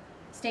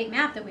state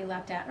map that we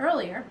looked at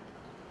earlier,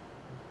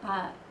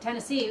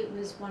 Tennessee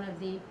was one of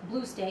the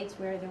blue states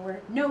where there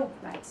were no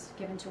rights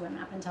given to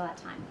women up until that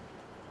time.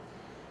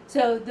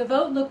 So the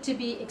vote looked to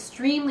be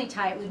extremely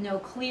tight with no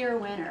clear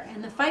winner,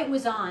 and the fight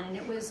was on, and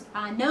it was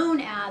known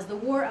as the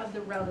War of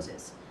the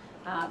Roses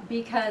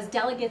because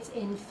delegates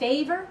in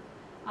favor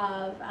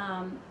of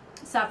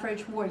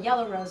suffrage wore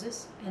yellow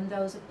roses, and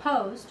those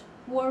opposed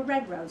wore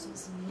red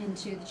roses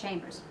into the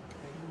chambers.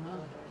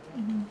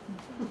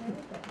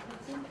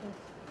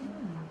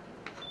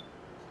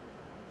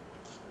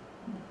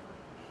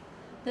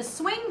 The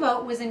swing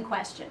vote was in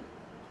question,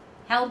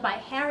 held by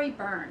Harry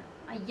Byrne,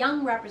 a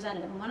young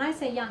representative. And when I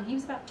say young, he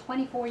was about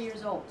 24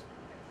 years old.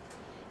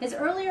 His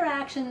earlier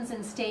actions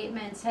and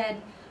statements had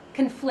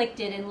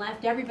conflicted and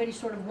left everybody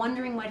sort of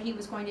wondering what he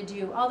was going to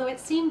do, although it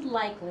seemed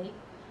likely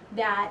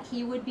that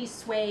he would be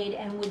swayed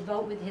and would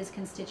vote with his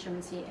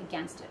constituency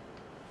against it.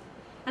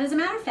 And as a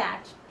matter of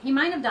fact, he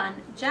might have done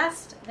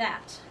just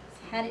that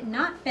had it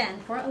not been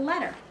for a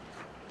letter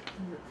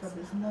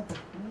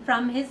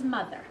from his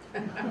mother.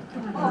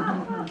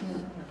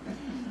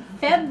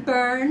 Feb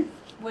Byrne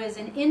was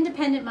an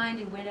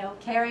independent-minded widow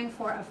caring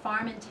for a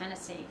farm in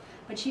Tennessee,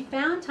 but she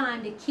found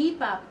time to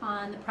keep up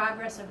on the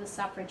progress of the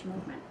suffrage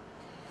movement.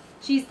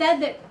 She said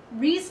that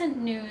recent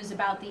news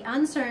about the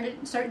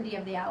uncertainty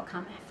of the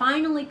outcome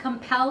finally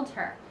compelled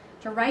her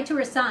to write to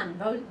her son,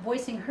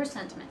 voicing her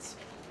sentiments.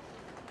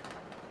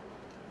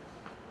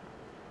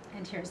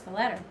 And here's the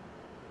letter.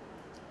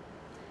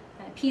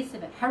 A piece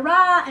of it.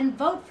 Hurrah and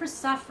vote for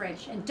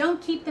suffrage, and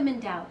don't keep them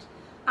in doubt.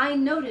 I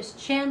noticed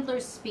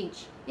Chandler's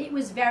speech. It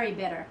was very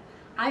bitter.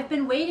 I've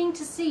been waiting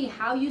to see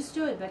how you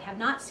stood, but have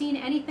not seen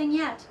anything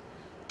yet.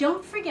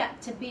 Don't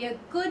forget to be a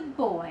good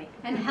boy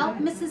and help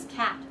Mrs.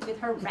 Catt with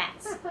her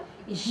rats.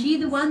 Is she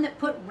the one that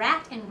put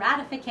rat in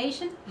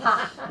ratification?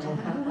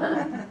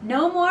 Ha!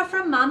 No more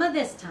from Mama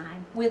this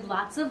time. With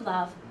lots of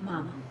love,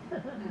 Mama.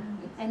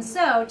 And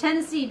so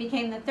Tennessee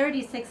became the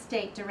 36th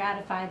state to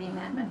ratify the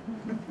amendment.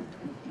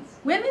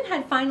 Women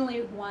had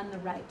finally won the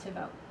right to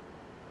vote.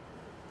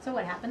 So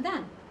what happened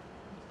then?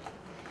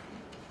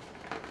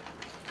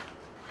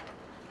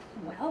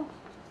 Well,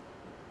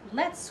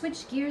 let's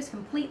switch gears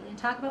completely and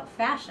talk about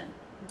fashion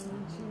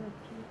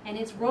and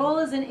its role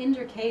as an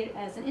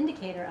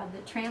indicator of the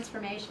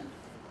transformation.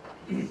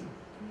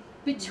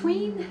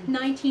 Between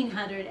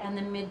 1900 and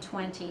the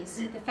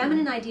mid-20s, the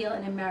feminine ideal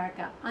in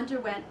America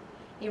underwent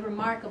a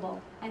remarkable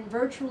and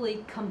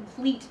virtually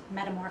complete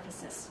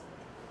metamorphosis.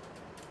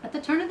 At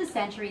the turn of the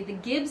century, the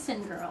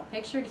Gibson girl,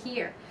 pictured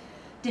here,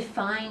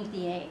 defined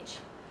the age.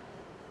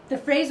 The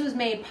phrase was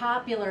made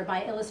popular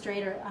by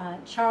illustrator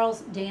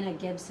Charles Dana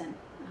Gibson.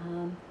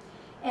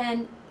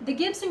 And the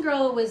Gibson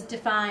girl was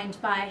defined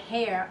by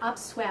hair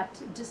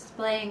upswept,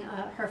 displaying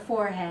her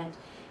forehead,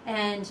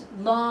 and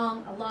a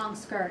long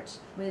skirt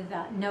with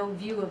no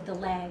view of the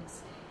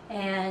legs,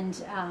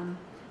 and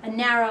a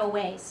narrow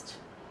waist,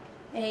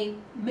 a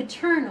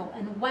maternal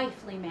and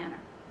wifely manner.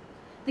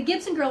 The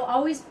Gibson girl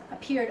always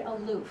appeared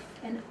aloof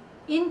and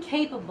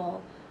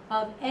incapable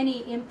of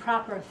any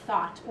improper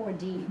thought or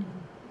deed.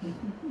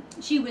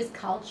 She was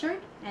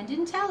cultured and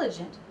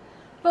intelligent,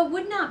 but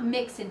would not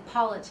mix in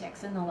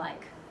politics and the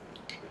like.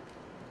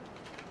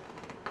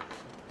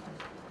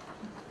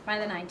 By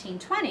the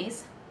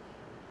 1920s,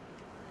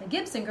 the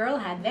Gibson girl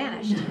had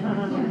vanished.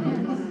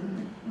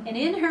 And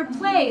in her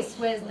place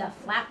was the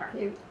flapper.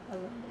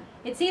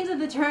 It seems that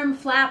the term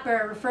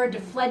flapper referred to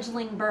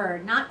fledgling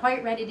bird, not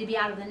quite ready to be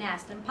out of the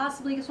nest, and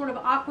possibly sort of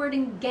awkward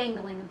and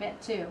gangling a bit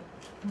too.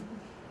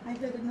 I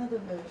heard another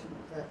version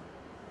of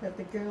that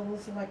the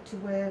girls like to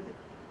wear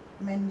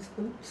men's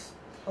boots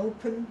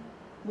open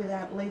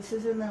without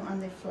laces in them,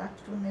 and they flapped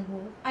when they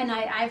walked. And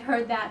I've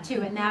heard that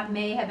too, and that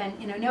may have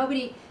been,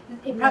 nobody,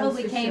 it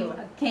probably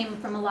came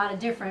from a lot of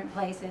different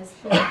places.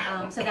 So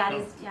that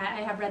is,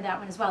 I have read that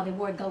one as well. They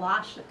wore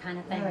galosh kind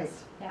of things. Right.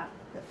 Yeah.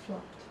 That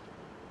flopped.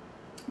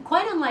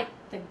 Quite unlike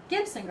the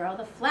Gibson girl,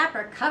 the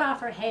flapper cut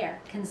off her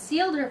hair,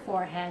 concealed her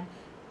forehead,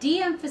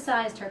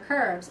 de-emphasized her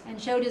curves,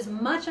 and showed as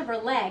much of her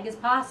leg as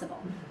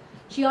possible.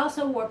 She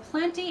also wore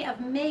plenty of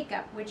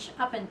makeup, which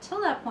up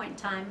until that point in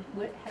time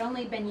had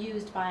only been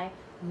used by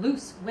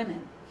loose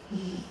women.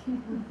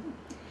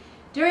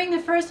 During the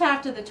first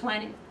half of the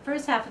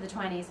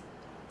 20s,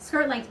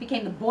 skirt length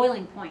became the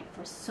boiling point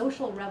for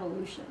social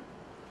revolution.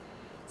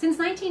 Since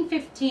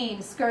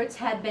 1915, skirts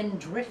had been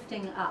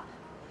drifting up.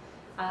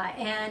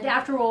 And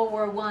after World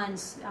War I,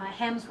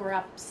 hems were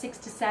up 6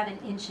 to 7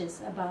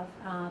 inches above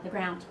the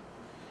ground.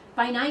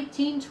 By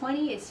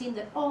 1920, it seemed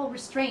that all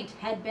restraint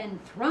had been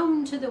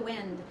thrown to the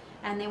wind,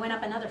 and they went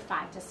up another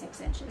 5 to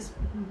 6 inches.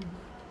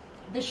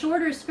 The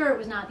shorter skirt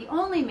was not the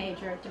only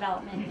major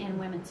development in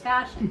women's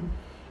fashion.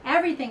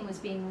 Everything was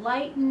being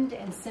lightened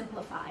and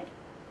simplified.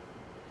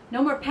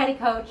 No more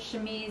petticoats,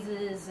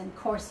 chemises, and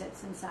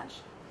corsets and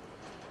such.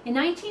 In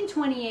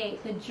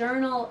 1928, the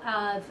Journal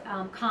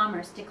of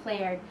Commerce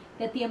declared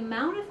that the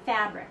amount of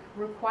fabric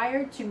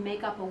required to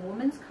make up a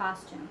woman's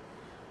costume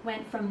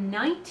went from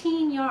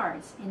 19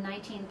 yards in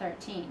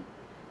 1913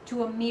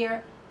 to a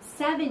mere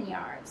 7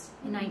 yards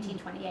in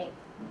 1928.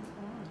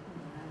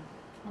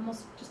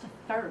 Almost just a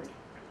third.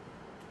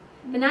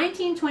 The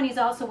 1920s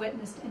also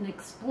witnessed an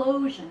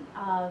explosion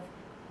of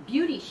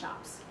beauty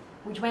shops,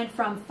 which went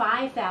from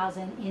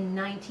 5,000 in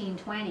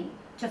 1920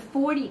 to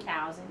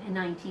 40,000 in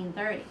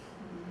 1930.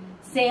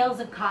 Sales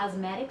of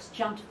cosmetics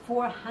jumped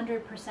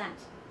 400%.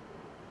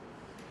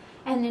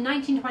 And in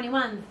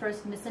 1921, the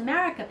first Miss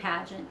America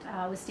pageant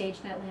was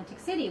staged in Atlantic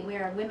City,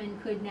 where women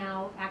could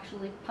now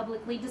actually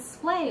publicly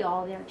display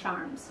all their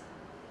charms.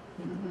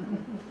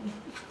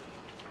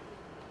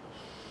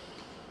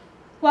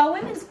 While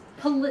women's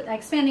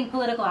expanding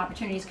political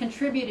opportunities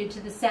contributed to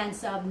the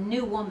sense of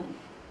new woman,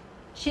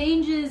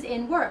 changes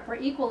in work were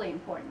equally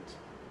important.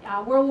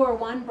 World War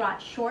I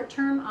brought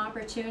short-term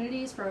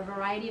opportunities for a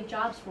variety of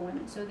jobs for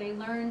women, so they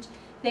learned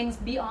things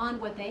beyond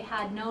what they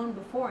had known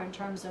before in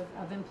terms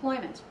of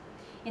employment.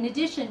 In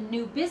addition,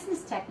 new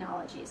business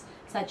technologies,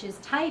 such as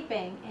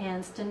typing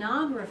and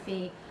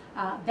stenography,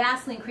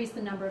 vastly increased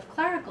the number of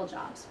clerical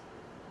jobs.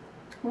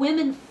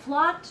 Women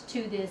flocked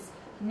to this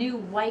new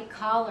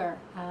white-collar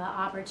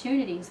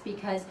opportunities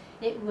because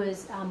it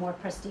was more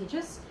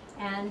prestigious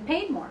and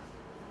paid more.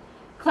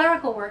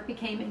 Clerical work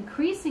became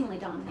increasingly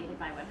dominated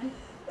by women,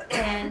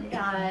 and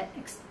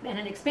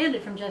it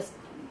expanded from just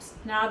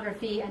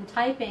stenography and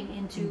typing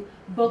into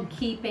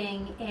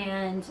bookkeeping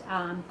and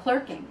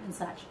clerking and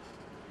such.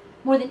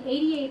 More than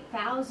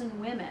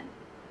 88,000 women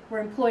were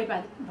employed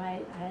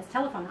as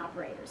telephone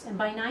operators, and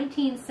by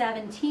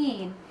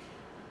 1917,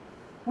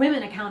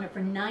 women accounted for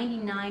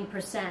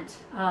 99%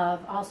 of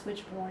all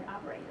switchboard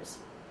operators.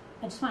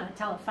 I just want to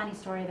tell a funny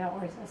story, though,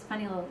 or a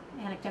funny little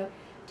anecdote.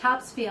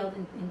 Topsfield,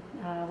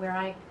 where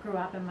I grew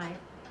up, and my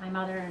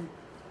mother, and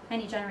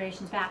many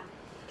generations back,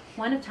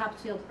 one of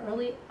Topsfield's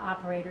early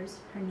operators,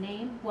 her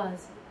name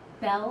was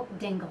Belle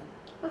Dingle.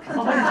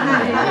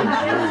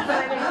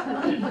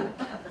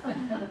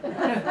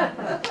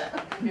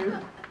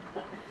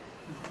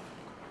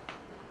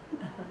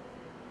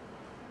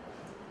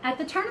 At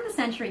the turn of the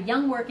century,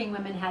 young working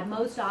women had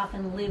most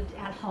often lived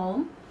at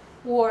home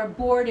or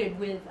boarded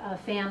with a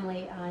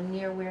family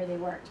near where they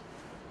worked.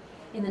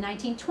 In the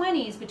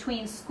 1920s,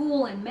 between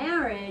school and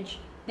marriage,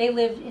 they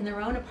lived in their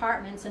own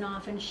apartments and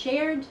often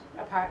shared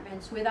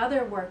apartments with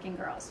other working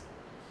girls.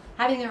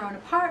 Having their own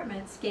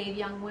apartments gave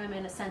young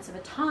women a sense of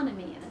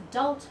autonomy and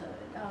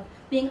adulthood, of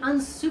being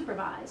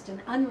unsupervised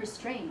and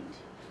unrestrained.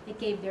 It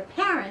gave their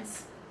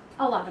parents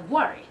a lot of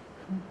worry.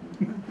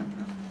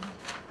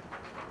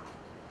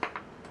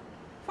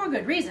 For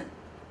good reason.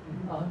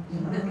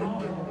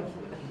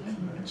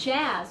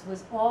 Jazz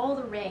was all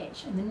the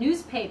rage, and the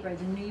newspaper,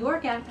 the New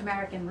York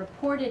American,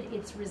 reported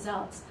its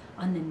results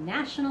on the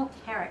national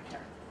character,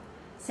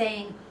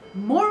 saying,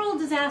 "Moral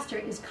disaster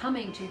is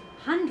coming to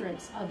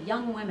hundreds of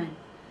young women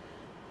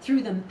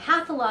through the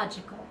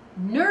pathological,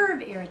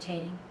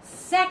 nerve-irritating,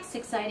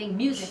 sex-exciting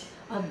music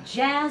of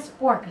jazz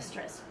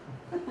orchestras."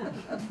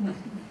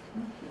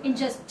 In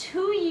just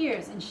 2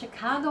 years in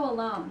Chicago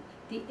alone,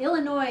 the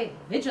Illinois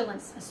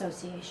Vigilance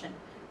Association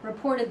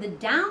reported the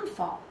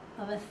downfall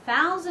of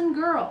 1,000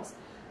 girls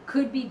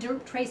could be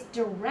traced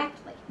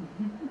directly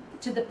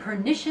to the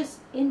pernicious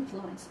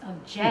influence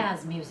of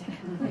jazz music.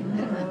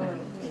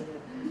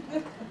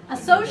 A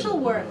social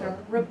worker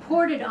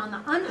reported on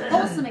the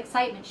unwholesome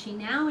excitement she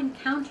now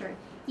encountered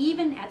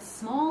even at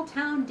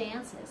small-town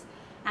dances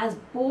as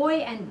boy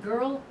and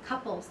girl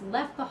couples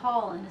left the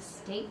hall in a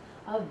state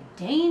of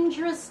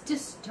dangerous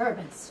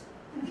disturbance.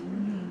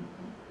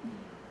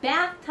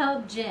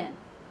 Bathtub gin,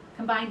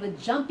 combined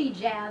with jumpy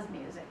jazz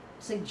music,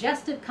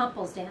 suggestive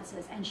couples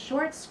dances, and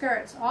short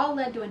skirts all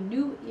led to a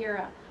new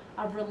era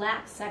of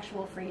relaxed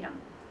sexual freedom.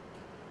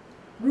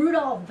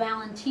 Rudolph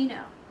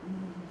Valentino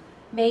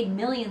made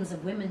millions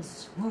of women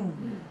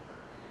swoon,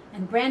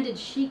 and branded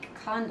chic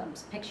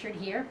condoms, pictured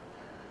here,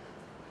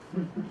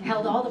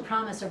 held all the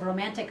promise of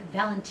romantic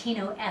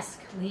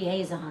Valentino-esque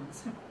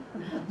liaisons.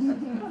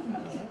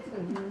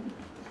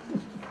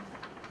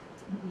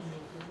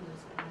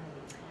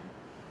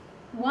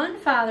 One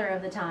father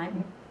of the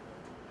time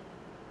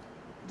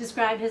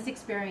described his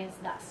experience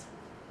thus: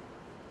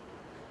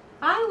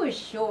 "I was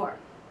sure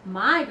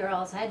my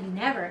girls had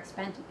never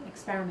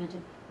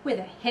experimented with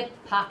a hip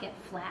pocket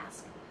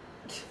flask,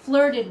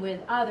 flirted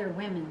with other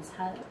women's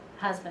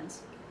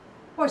husbands,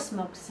 or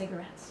smoked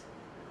cigarettes.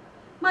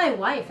 My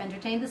wife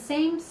entertained the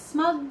same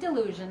smug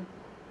delusion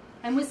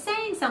and was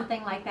saying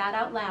something like that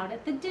out loud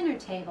at the dinner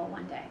table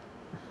one day.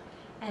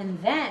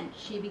 And then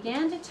she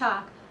began to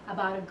talk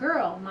about a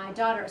girl my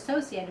daughter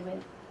associated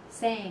with,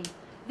 saying,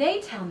 'They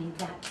tell me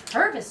that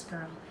Purvis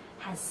girl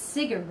has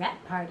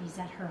cigarette parties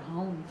at her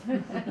home.'"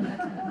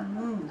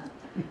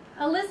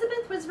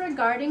 Elizabeth was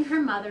regarding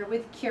her mother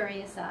with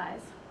curious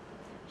eyes.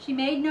 She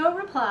made no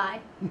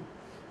reply,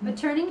 but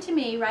turning to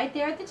me right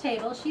there at the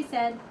table, she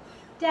said,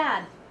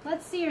 "Dad,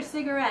 let's see your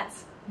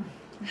cigarettes."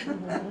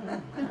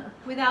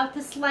 Without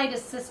the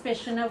slightest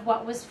suspicion of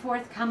what was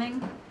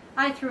forthcoming,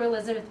 I threw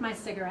Elizabeth my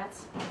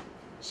cigarettes.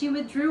 She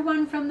withdrew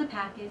one from the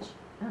package,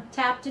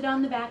 tapped it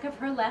on the back of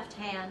her left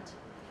hand,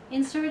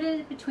 inserted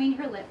it between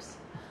her lips,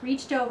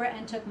 reached over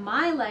and took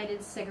my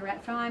lighted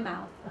cigarette from my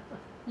mouth,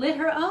 lit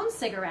her own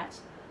cigarette,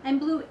 and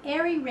blew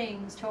airy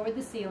rings toward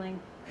the ceiling.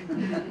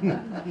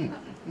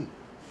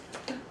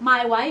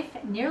 My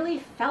wife nearly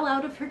fell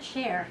out of her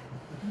chair,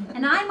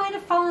 and I might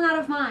have fallen out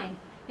of mine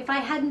if I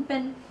hadn't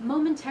been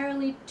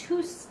momentarily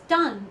too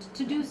stunned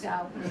to do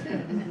so.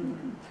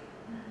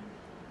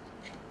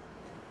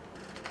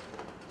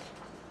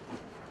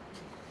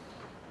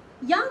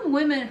 Young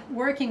women,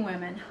 working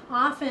women,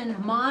 often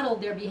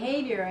modeled their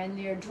behavior and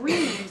their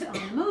dreams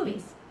on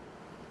movies.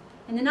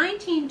 In the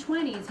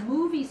 1920s,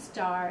 movie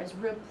stars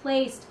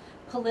replaced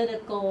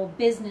political,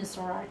 business,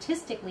 or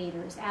artistic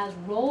leaders as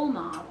role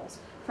models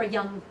for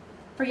young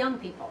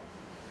people.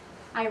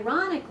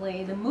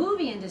 Ironically, the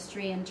movie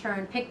industry in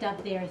turn picked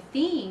up their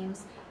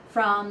themes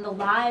from the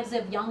lives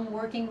of young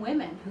working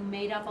women who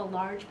made up a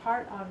large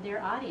part of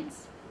their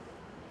audience.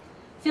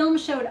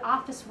 Films showed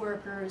office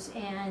workers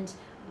and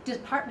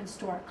department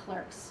store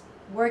clerks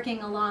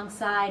working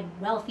alongside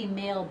wealthy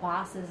male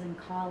bosses and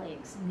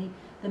colleagues. And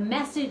the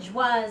message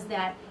was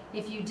that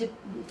if you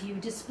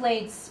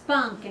displayed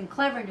spunk and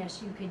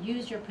cleverness, you could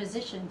use your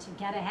position to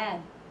get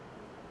ahead.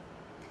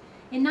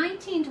 In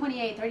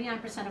 1928,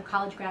 39% of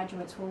college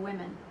graduates were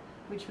women,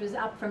 which was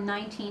up from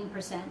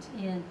 19%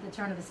 in the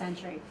turn of the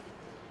century.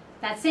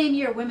 That same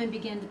year, women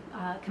began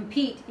to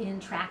compete in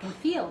track and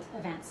field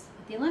events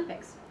at the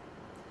Olympics.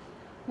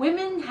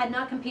 Women had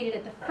not competed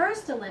at the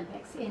first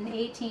Olympics in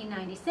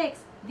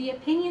 1896, the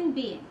opinion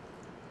being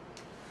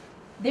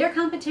their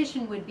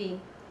competition would be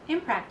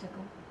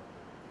impractical,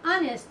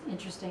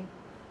 uninteresting,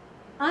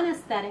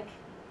 unaesthetic,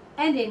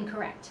 and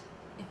incorrect.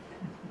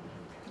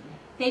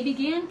 They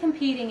began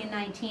competing in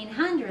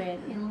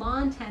 1900 in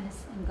lawn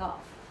tennis and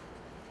golf.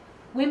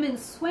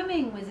 Women's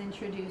swimming was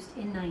introduced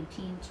in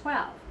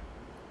 1912.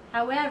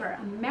 However,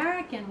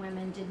 American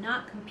women did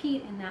not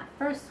compete in that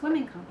first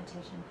swimming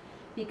competition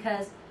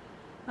because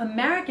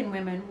American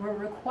women were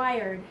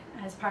required,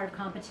 as part of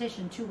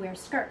competition, to wear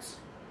skirts.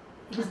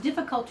 It was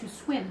difficult to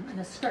swim in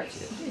a skirt.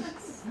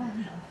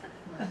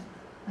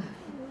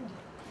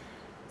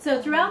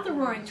 So throughout the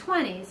Roaring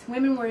 '20s,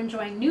 women were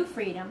enjoying new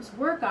freedoms,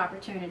 work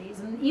opportunities,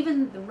 and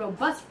even the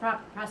robust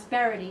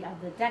prosperity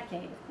of the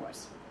decade, of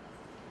course.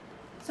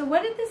 So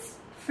what did this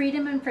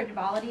freedom and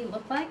frivolity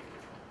look like?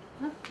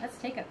 Well, let's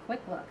take a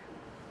quick look.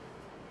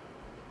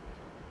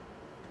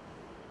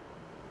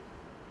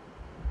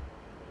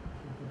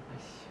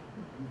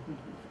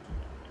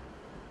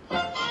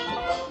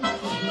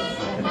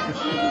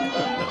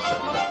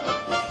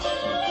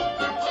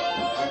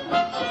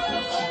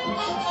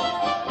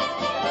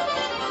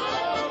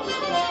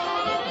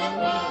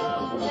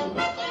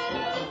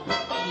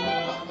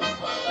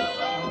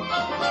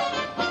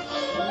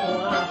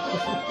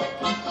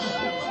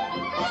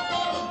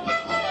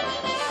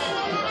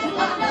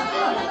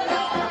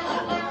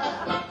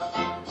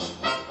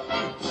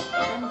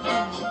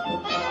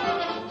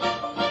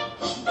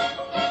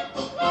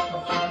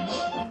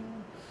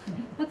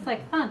 Looks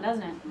like fun,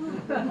 doesn't it?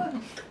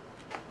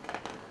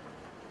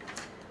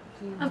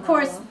 Of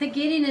course, the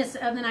giddiness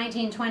of the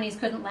 1920s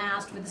couldn't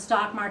last with the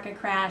stock market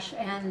crash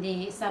and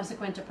the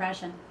subsequent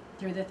depression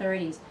through the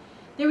 30s.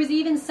 There was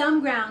even some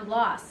ground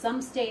lost.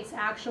 Some states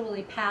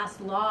actually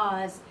passed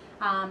laws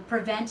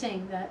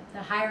preventing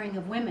the hiring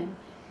of women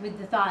with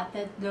the thought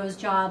that those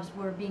jobs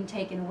were being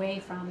taken away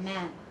from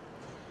men.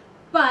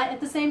 But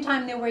at the same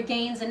time, there were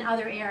gains in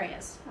other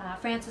areas.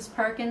 Frances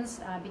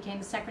Perkins became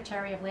the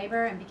Secretary of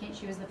Labor, and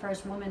she was the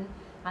first woman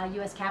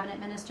U.S. cabinet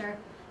minister.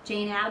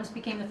 Jane Addams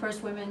became the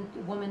first woman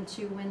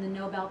to win the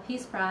Nobel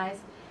Peace Prize.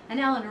 And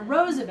Eleanor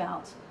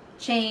Roosevelt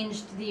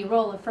changed the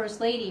role of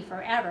First Lady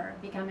forever,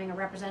 becoming a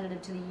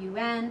representative to the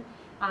UN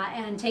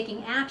and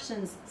taking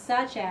actions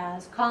such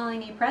as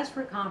calling a press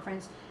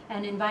conference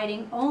and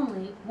inviting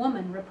only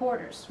woman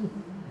reporters.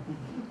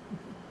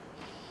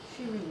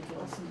 She really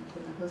blossomed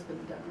when her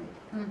husband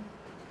died.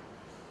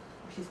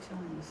 She's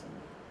telling me so.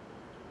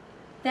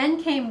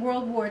 Then came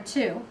World War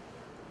II,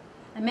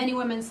 and many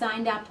women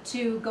signed up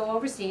to go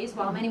overseas,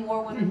 while many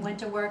more women went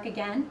to work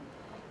again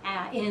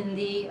in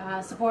the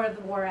support of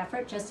the war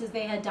effort, just as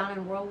they had done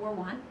in World War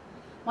I.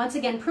 Once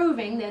again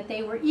proving that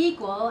they were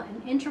equal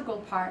and integral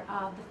part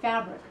of the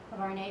fabric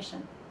of our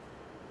nation.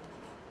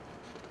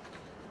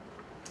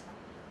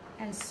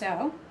 And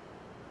so,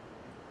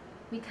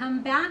 we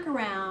come back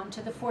around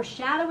to the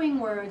foreshadowing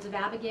words of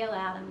Abigail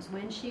Adams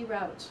when she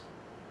wrote,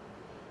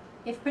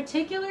 "If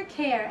particular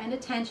care and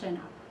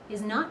attention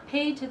is not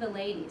paid to the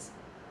ladies,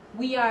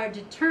 we are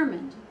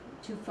determined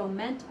to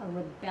foment a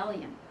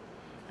rebellion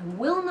and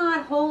will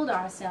not hold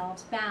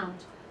ourselves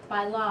bound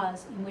by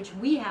laws in which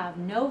we have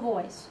no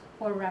voice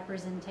or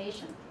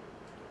representation."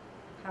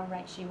 How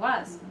right she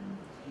was.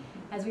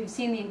 As we've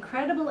seen the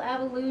incredible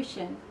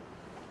evolution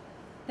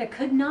that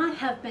could not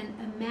have been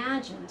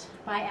imagined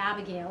by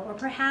Abigail, or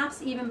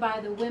perhaps even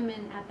by the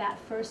women at that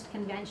first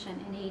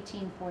convention in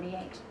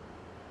 1848.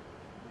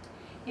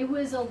 It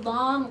was a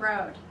long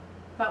road,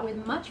 but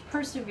with much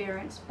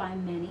perseverance by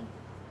many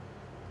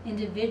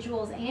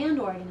individuals and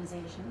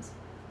organizations,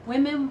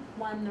 women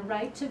won the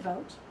right to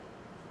vote,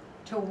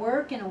 to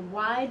work in a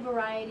wide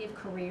variety of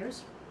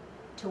careers,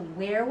 to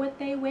wear what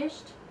they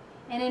wished,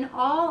 and in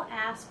all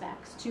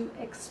aspects to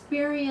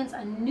experience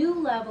a new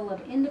level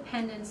of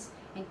independence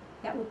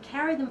that would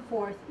carry them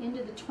forth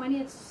into the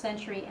 20th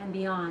century and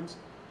beyond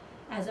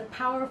as a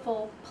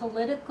powerful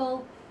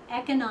political,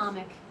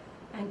 economic,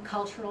 and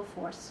cultural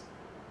force.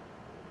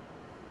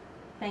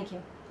 Thank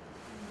you.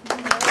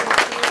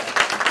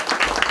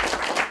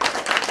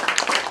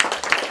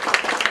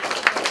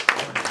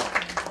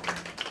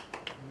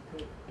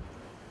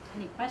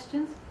 Any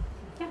questions?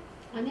 Yeah.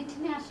 On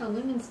International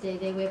Women's Day,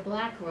 they wear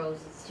black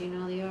roses. Do you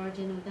know the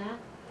origin of that?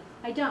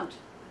 I don't.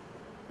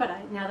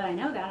 But now that I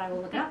know that, I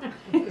will look up.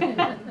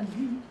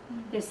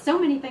 There's so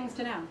many things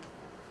to know.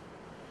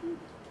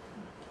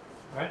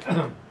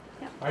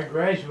 I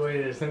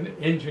graduated as an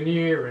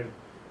engineer in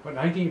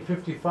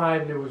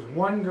 1955, and there was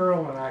one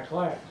girl in our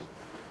class.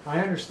 I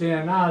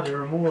understand now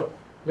there are more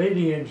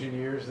lady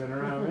engineers than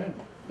there are men.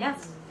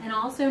 Yes, and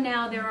also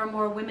now there are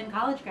more women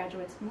college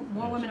graduates.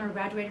 More women are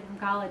graduating from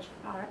college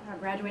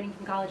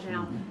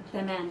now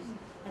than men.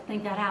 I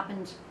think that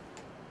happened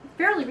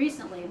fairly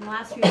recently. In the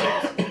last few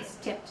years, it's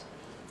tipped.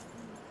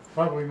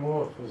 Probably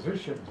more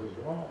physicians as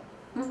well.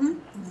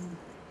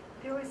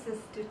 There was a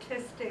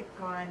statistic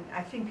on,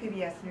 I think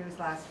PBS News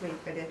last week,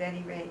 but at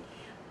any rate,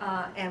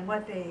 and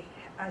what they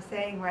are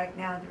saying right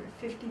now, there are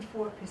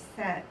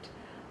 54%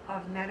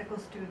 of medical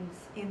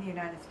students in the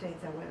United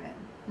States are women,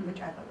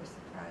 which I thought was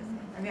surprising.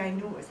 I mean, I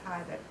knew it was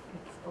high, but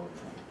it's over.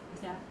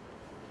 Yeah.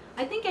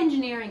 I think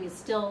engineering is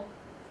still,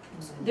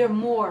 there are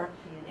more.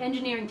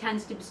 Engineering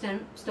tends to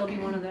still be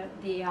one of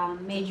the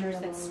majors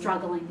that's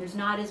struggling. There's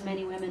not as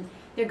many women.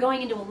 They're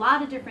going into a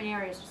lot of different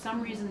areas. For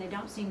some reason, they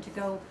don't seem to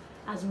go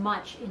as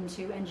much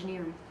into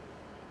engineering.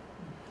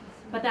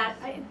 But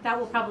that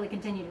will probably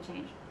continue to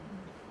change.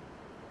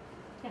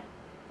 Yeah.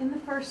 In the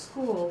first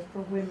school for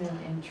women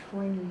in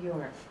Troy, New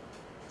York,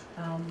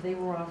 they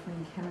were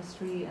offering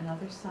chemistry and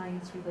other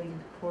science-related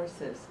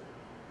courses.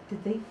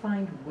 Did they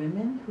find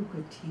women who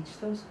could teach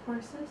those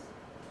courses?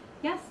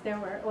 Yes, there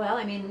were. Well,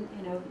 I mean,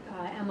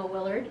 Emma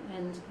Willard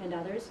and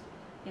others,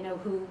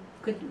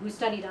 who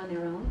studied on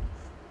their own,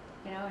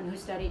 and who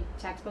studied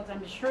textbooks.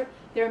 I'm sure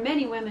there are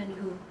many women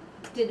who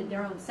did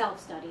their own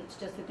self-study. It's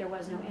just that there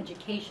was no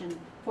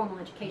formal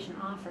education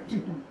offered to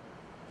them.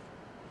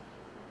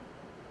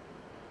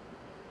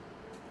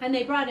 And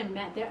they brought in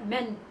men.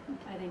 Men,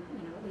 I think,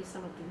 at least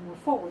some of the more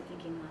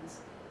forward-thinking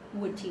ones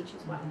would teach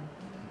as well.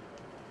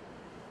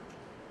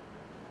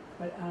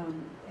 But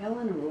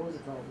Eleanor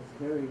Roosevelt was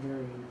very,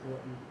 very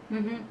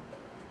important.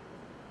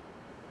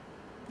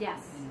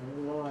 Yes.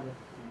 In a lot of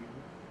things.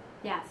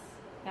 Yes.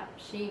 Yep.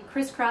 She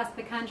crisscrossed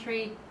the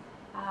country,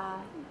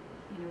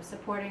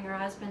 supporting her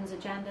husband's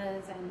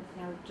agendas, and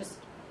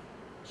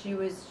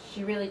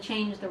she really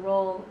changed the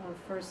role of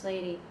First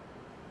Lady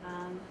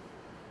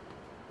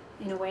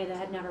in a way that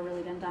had never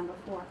really been done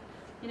before.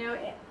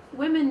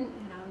 Women,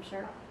 I'm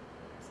sure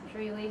I'm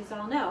sure you ladies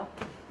all know,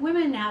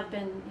 women have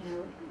been,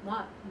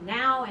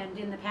 now and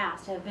in the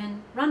past, have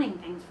been running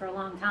things for a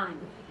long time.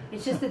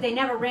 It's just that they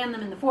never ran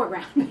them in the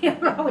foreground. They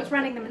were always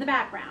running them in the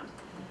background.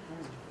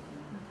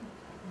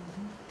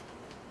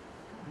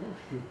 I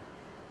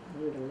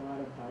read a lot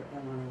about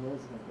Eleanor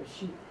Roosevelt, but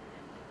she,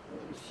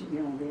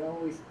 they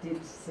always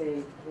did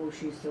say, oh,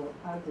 she's so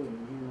ugly,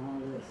 all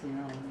this, and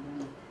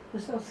then it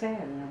was so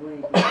sad in a way,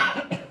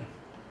 because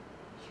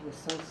she was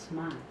so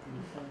smart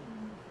and so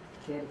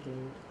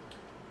dedicated.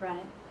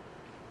 Right.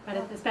 But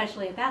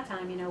especially at that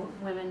time,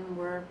 women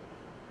were,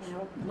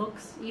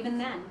 looks, even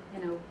then,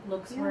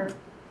 looks were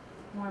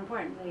more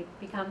important.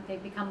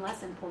 They've become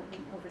less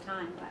important over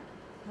time, but.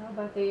 How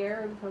about the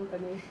Arab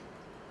Company?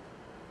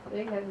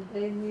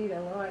 They need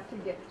a lot to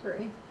get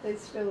free. They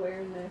still were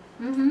in the,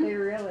 they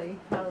really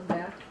held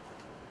back.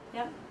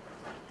 Yep.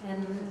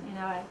 And,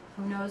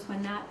 who knows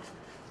when that,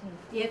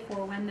 if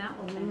or when that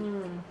will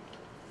change.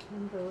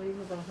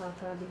 Unbelievable how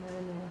far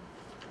behind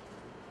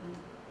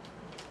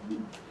they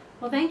are.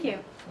 Well, thank you.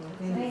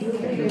 Thank you.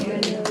 Very, very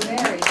good.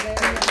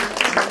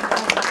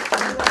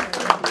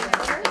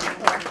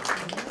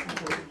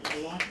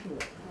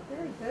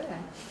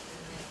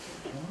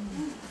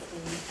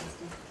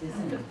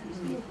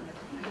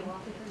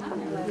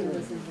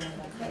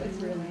 That was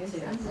really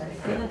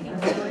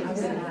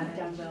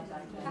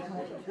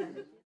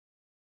interesting.